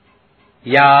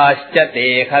 Yascha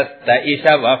te hasta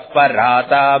ishavav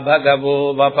parata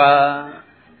bhagavo vapa.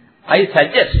 I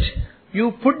suggest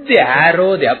you put the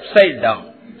arrow the upside down.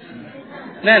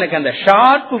 எனக்கு அந்த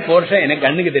sharp portion எனக்கு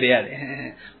கண்ணுக்கு தெரியாது.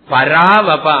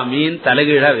 பராவபா மீன்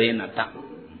தலைகீழ வேணட்டான்.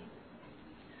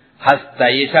 Hasta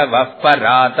ishavav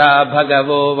parata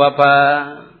bhagavo vapa.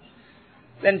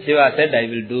 Then Shiva said, I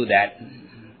will do that.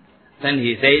 Then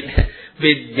he said,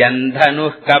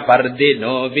 Vidyandhanuh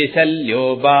kapardino visalyo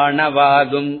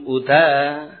banavagum uta.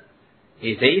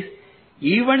 He says,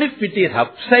 even if it is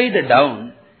upside down,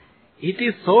 it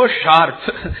is so sharp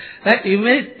that you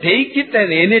may take it at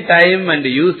any time and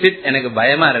use it. எனக்கு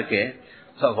பயமா இருக்கு.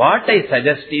 So what I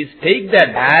suggest is, take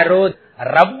that arrow,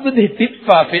 rub the tip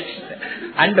of it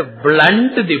and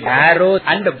blunt the arrow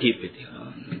and keep it.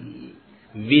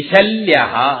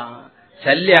 Vishalyaha.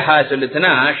 Shalyaha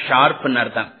சொல்லுதுன்னா ஷார்ப்னு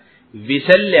அர்த்தம்.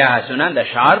 Vishalyaha சொன்னா அந்த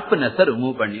sharpness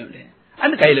remove பண்ணி விடு.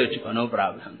 அந்த கையில வச்சுக்கோ, no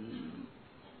problem.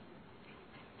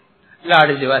 Lord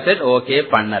Shiva said, okay,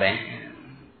 பண்ணறேன்.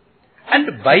 And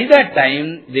by that time,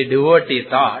 the devotee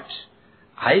thought,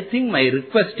 I think my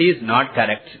request is not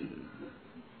correct.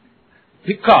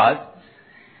 Because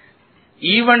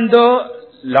even though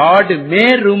Lord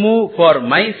may remove for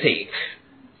my sake,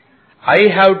 I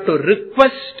have to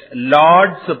request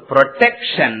Lord's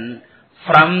protection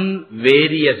from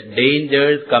various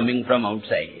dangers coming from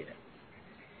outside.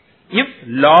 If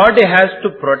Lord has to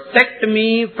protect me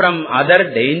from other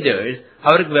dangers,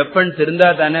 அவருக்கு weapons இருந்தா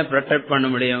தானே protect பண்ண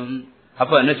முடியும்.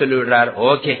 அப்ப என்ன சொல்லி விடுறார்,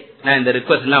 okay நான் இந்த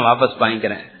ரிக்வெஸ்ட் எல்லாம் வாபஸ்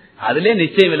வாங்கிக்கிறேன். அதுல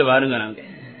நிச்சயம் இல்லை வாருங்க நமக்கு.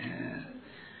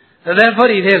 So therefore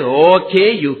he says, okay,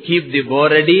 you keep the bow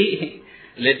ready,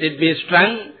 let it be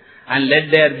strung, and let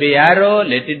there be arrow,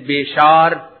 let it be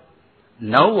sharp.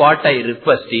 Now what I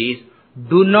request is,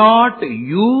 do not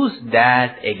use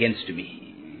that against me.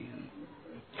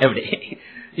 எப்படி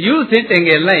use it,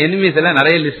 எங்க எல்லாம் enemies எல்லாம்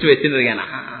நிறைய list வச்சிருக்கேன்.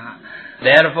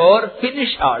 Therefore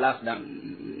finish all of them.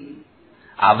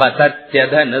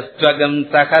 அவசத்யதனுஸ்வகம்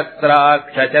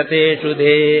சஹஸ்ராக்ஷசதே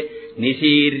சுதே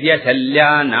நிஷீர்ய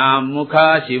சல்யானாம் முகா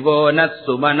சிவோ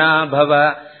நசுமனா பவ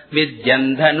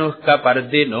வித்யந்தனுஹ்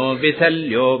கபர்தினோ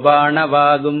விசல்யோ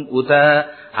பாணவாகும் உத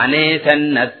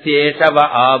அனேசன்னஸ்யேஷவ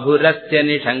ஆபுரஸ்ய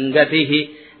நிஷங்கதிஹி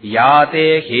யாதே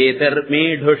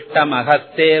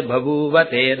ஹேதர்மீடுஷ்டமஹஸ்தே பபூவ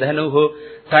தே தனுஹு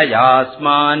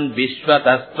தயாஸ்மான்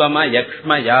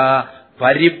விஸ்வதஸ்வமயக்ஷ்மயா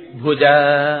பரிபுஜ.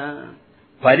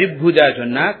 பரிபுஜா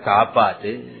சொன்னா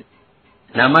காப்பாத்து.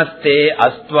 நமஸ்தே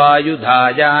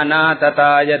அஸ்வாயுதாயானா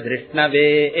ததாய திருஷ்ணவே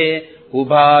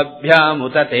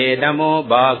உபாப்யாமுததே நமோ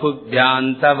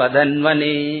பாகுப்யாந்த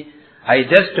வதன்வனே. I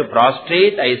just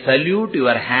prostrate, I salute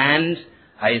your hands,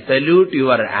 I salute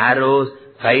your arrows,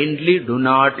 kindly do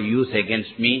not use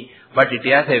against me. But it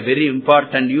has a very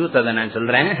important use, அதை நான்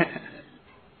சொல்றேன்.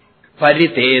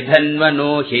 பரிதே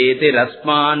தன்வனோ ஹேதி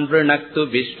ரஸ்மான் வ்ருணக்து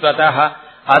விஸ்வதஹ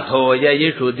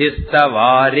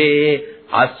அதோயயிஷுதிஸ்தவாரே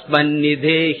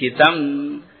அஸ்மன்னிதே ஹிதம்.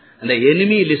 அந்த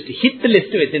எனிமி லிஸ்ட், ஹிட்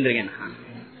லிஸ்ட் வச்சுருக்கேன்.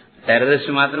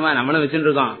 டெரரிஸ்ட் மாத்திரமா நம்மளும்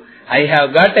வச்சுருக்கோம். I have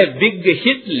got a big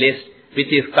hit list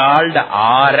which is called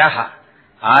ஆரஹா.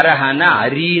 ஆரஹானா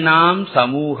அரீனாம்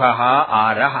சமூகா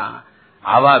ஆரஹா.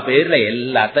 அவ பேர்ல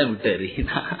எல்லாத்தையும் விட்டு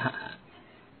எறினா.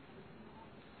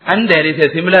 And there is a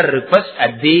similar request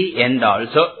at the end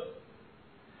also.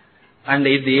 And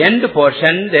in the end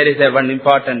portion there is a one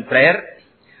important prayer.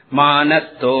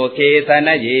 Manasto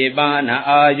ketana yebana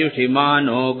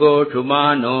ayushimano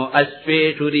goshumano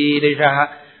ashveshuririshaha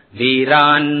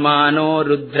veeranmano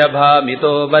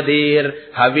rudrabhamito vadir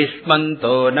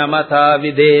havishmanto namasa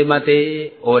videmate.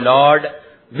 O Lord,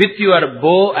 with your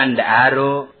bow and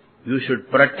arrow you should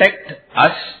protect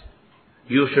us.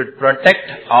 You should protect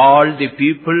all the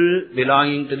people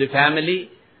belonging to the family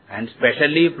and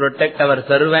specially protect our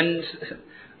servants.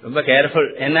 ரொம்ப careful.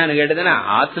 என்னன்னு கேட்டதுன்னா,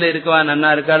 ஆத்துல இருக்கவா நன்னா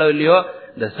இருக்காளோ இல்லையோ,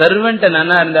 இந்த servant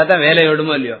நன்னா இருந்தா தான் வேலை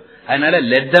விடுமோ இல்லையோ, அதனால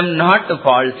let them not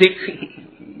fall sick.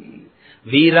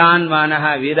 Veyron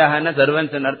வானஹா, வீரஹான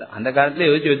சர்வன்ஸ் அர்த்தம். அந்த காலத்துல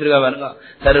யோசிச்சு வச்சிருக்கா பாருங்க,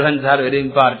 சர்வன்ஸ் are very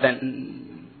important.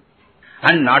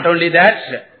 And not only that,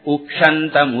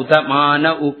 உக்ஷந்தம் உதமான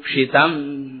உக்ஷிதம்.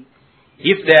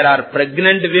 If there are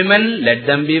pregnant women, let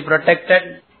them be protected.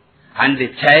 And the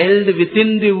child within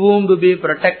the womb be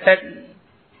protected.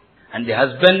 And the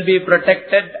husband be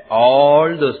protected. All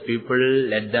those people,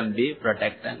 let them be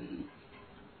protected.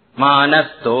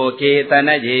 Manasto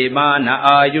ketana yemana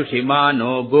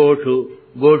ayushimano goshu.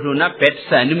 Goshu na pets,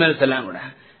 animals எல்லாம் கூட.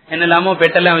 என்னெல்லாமோ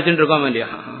bed எல்லாம் வச்சுட்டு இருக்கோம் இல்லையா.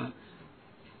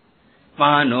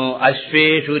 Mano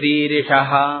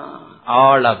ashveshuririshaha.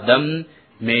 All of them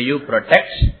may you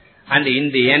protect. And in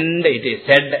the end it is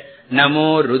said, Namo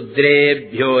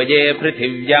Rudrebhyo ye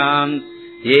prithivyam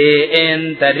ye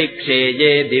entarikshe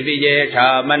ye diviyesha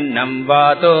mannam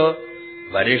vato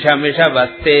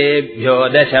varishamishavastebhyo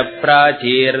dasha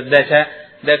prachirdasha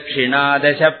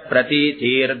Dakshinadasha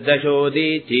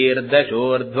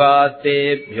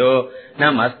pratichirdashodicirdashordvastebhyo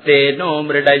namaste no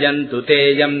mridayantu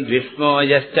teyam dvishmo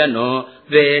yascha no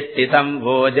dveshtitam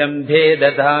vojam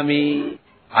bhedadhami.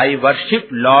 I worship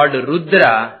Lord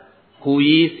Rudra, who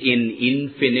is in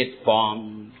infinite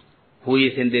forms, who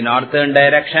is in the northern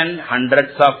direction,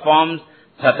 hundreds of forms,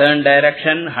 southern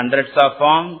direction, hundreds of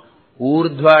forms,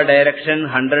 urdhva direction,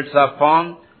 hundreds of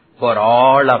forms. For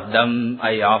all of them,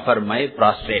 I offer my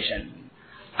prostration.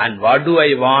 And what do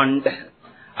I want?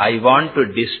 I want to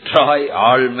destroy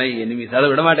all my enemies. So,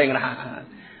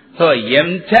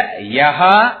 yamcha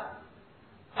yaha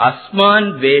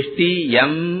asman dveshti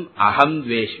yam aham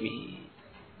dveshmi.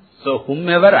 So,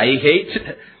 whomever I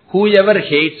hate, whoever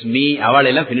hates me,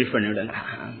 avalallam finish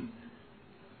pannidanga.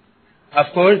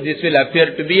 Of course, this will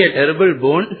appear to be a terrible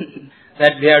boon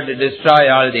that we have to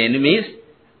destroy all the enemies.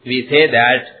 We say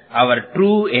that our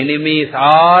true enemies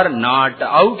are not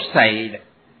outside.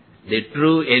 The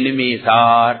true enemies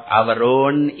are our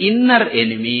own inner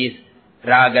enemies.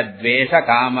 Raga, Dvesha,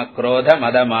 Kama, Krodha,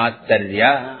 Mada,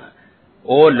 Matsarya.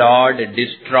 O Lord,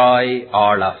 destroy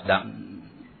all of them.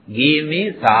 Give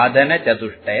me sadhana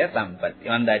chatushtaya sampatti.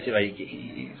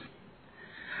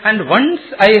 And once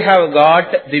I have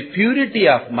got the purity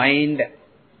of mind,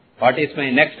 what is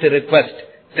my next request?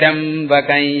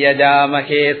 Trambakam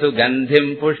yajamahe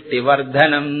sugandhim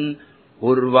pushtivardhanam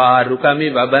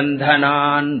urvarukamiva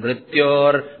bandhanan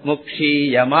mrityor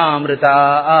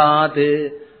mukshiyamamritaat.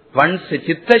 Once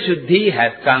chitta shuddhi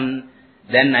has come,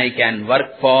 then I can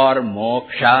work for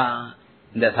moksha.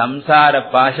 In the samsara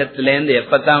pashathilendu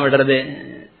eppatham vidradhu.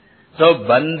 So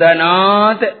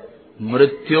bandhanat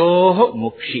mrityoh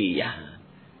mukshiya.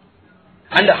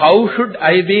 And how should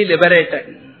I be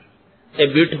liberated? A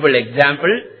beautiful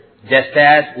example, just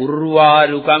as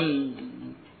Urvarukam.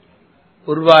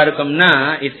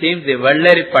 Urvarukamna, it seems the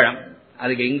Vallaripadam.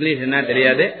 Adhukku English enna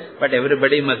theriyadhu, but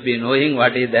everybody must be knowing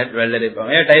what is that Vallaripadam.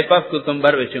 A type of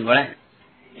cucumber vechungola.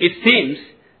 It seems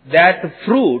that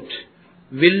fruit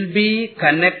will be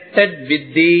connected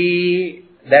with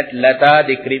that lata,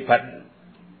 the creeper.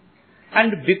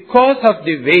 And because of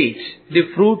the weight, the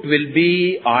fruit will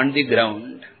be on the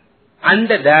ground. And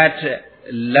that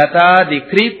lata, the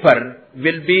creeper,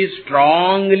 will be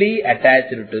strongly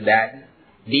attached to that,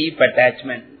 deep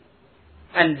attachment.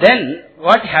 And then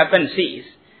what happens is,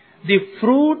 the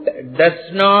fruit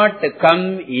does not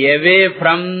come away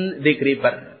from the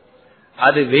creeper.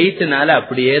 Adu weight nala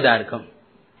appadiye da irukum.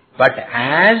 But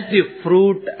as the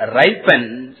fruit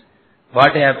ripens,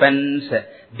 what happens?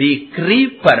 The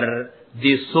creeper,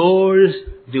 the source,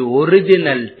 the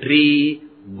original tree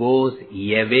goes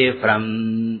away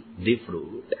from the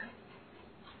fruit.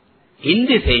 In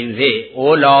the same way,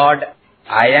 O Lord,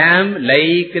 I am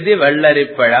like the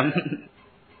Vallaripadam.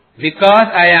 Because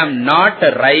I am not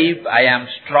ripe, I am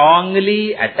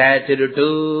strongly attached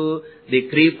to the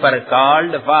creeper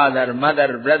called father,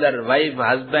 mother, brother, wife,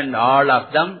 husband, all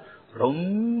of them.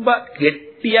 Romba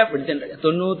kettiya pidichendu.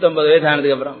 99 vayasu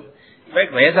aanadhukku appuram. In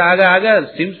fact, vayasu aga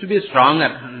seems to be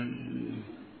stronger.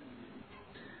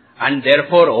 And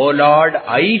therefore, O Lord,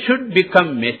 I should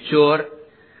become mature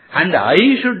and I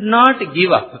should not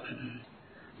give up.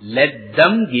 Let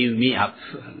them give me up.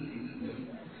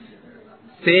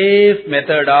 Safe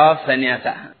method of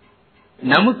sannyasa.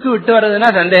 Namukku vittu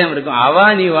varadhuna sandeham irukum.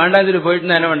 Ava nee vaandaadhu poittu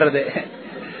enna pandrathu?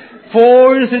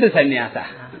 Forced sannyasa.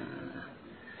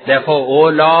 Therefore, O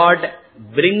Lord,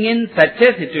 bring in such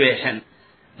a situation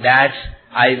that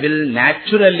I will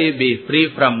naturally be free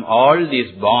from all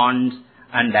these bonds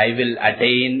and I will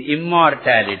attain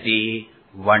immortality,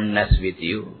 oneness with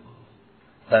you.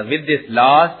 So with this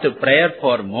last prayer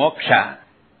for moksha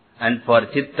and for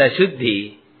chitta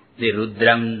shuddhi, the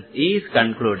Rudram is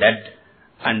concluded,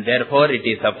 and therefore it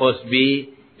is supposed to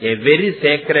be a very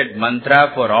sacred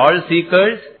mantra for all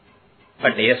seekers,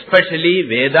 but especially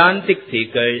Vedantic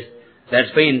seekers.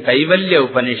 That's why in Kaivalya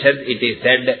Upanishad it is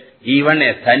said, even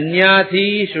a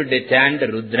sannyasi should chant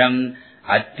Rudram,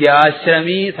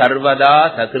 Atyashrami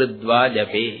Sarvada Sakridva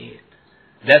Jape.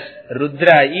 Thus,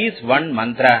 Rudra is one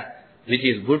mantra which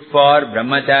is good for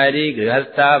Brahmachari,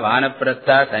 Grihastha,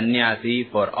 Vanaprastha, Sannyasi,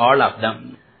 for all of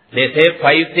them. They say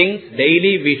 5 things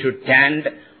daily we should chant.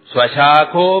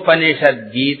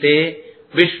 Swashakopanishad Gite,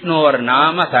 Vishnor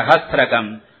Nama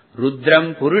Sahasrakam,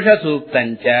 Rudram Purusha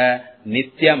Suktancha,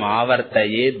 Nityam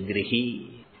Avartayed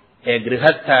Grihi. A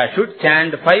Grihastha should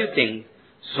chant 5 things.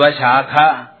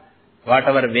 Swashakha,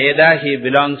 whatever Veda he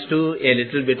belongs to, a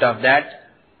little bit of that.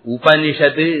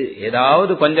 உபனிஷத்து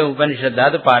ஏதாவது கொஞ்சம்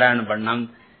உபனிஷத்தாவது பாராயணம் பண்ணணும்.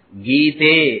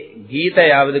 கீதே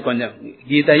கீதையாவது கொஞ்சம்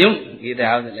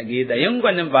கீதையும்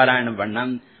கொஞ்சம் பாராயணம்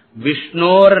பண்ணணும்.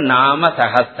 விஷ்ணோர் நாம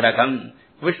சஹஸ்ரகம்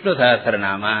விஷ்ணு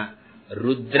சஹஸ்ரநாம.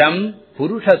 ருத்ரம்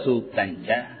புருஷ சூக்தஞ்ச.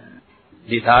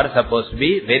 These are supposed to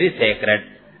be very sacred,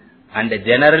 and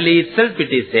generally itself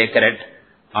it is sacred.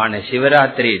 On a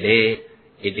Shivaratri day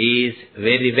it is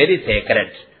very, very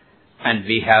sacred, and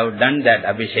we have done that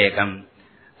Abhishekam,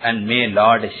 and may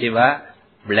Lord Shiva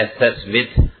bless us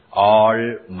with all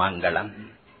Mangalam.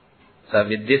 So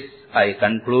with this I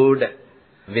conclude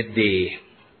with the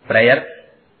prayer.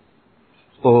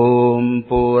 Om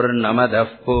Purnamadah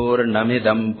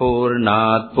Purnamidam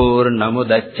Purnat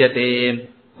Purnamudachyate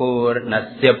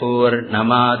Purnasya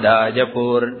Purnamadaja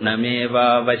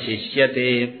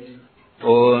Purnamevavashishyate.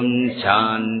 Om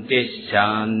Shanti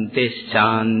Shanti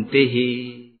Shanti.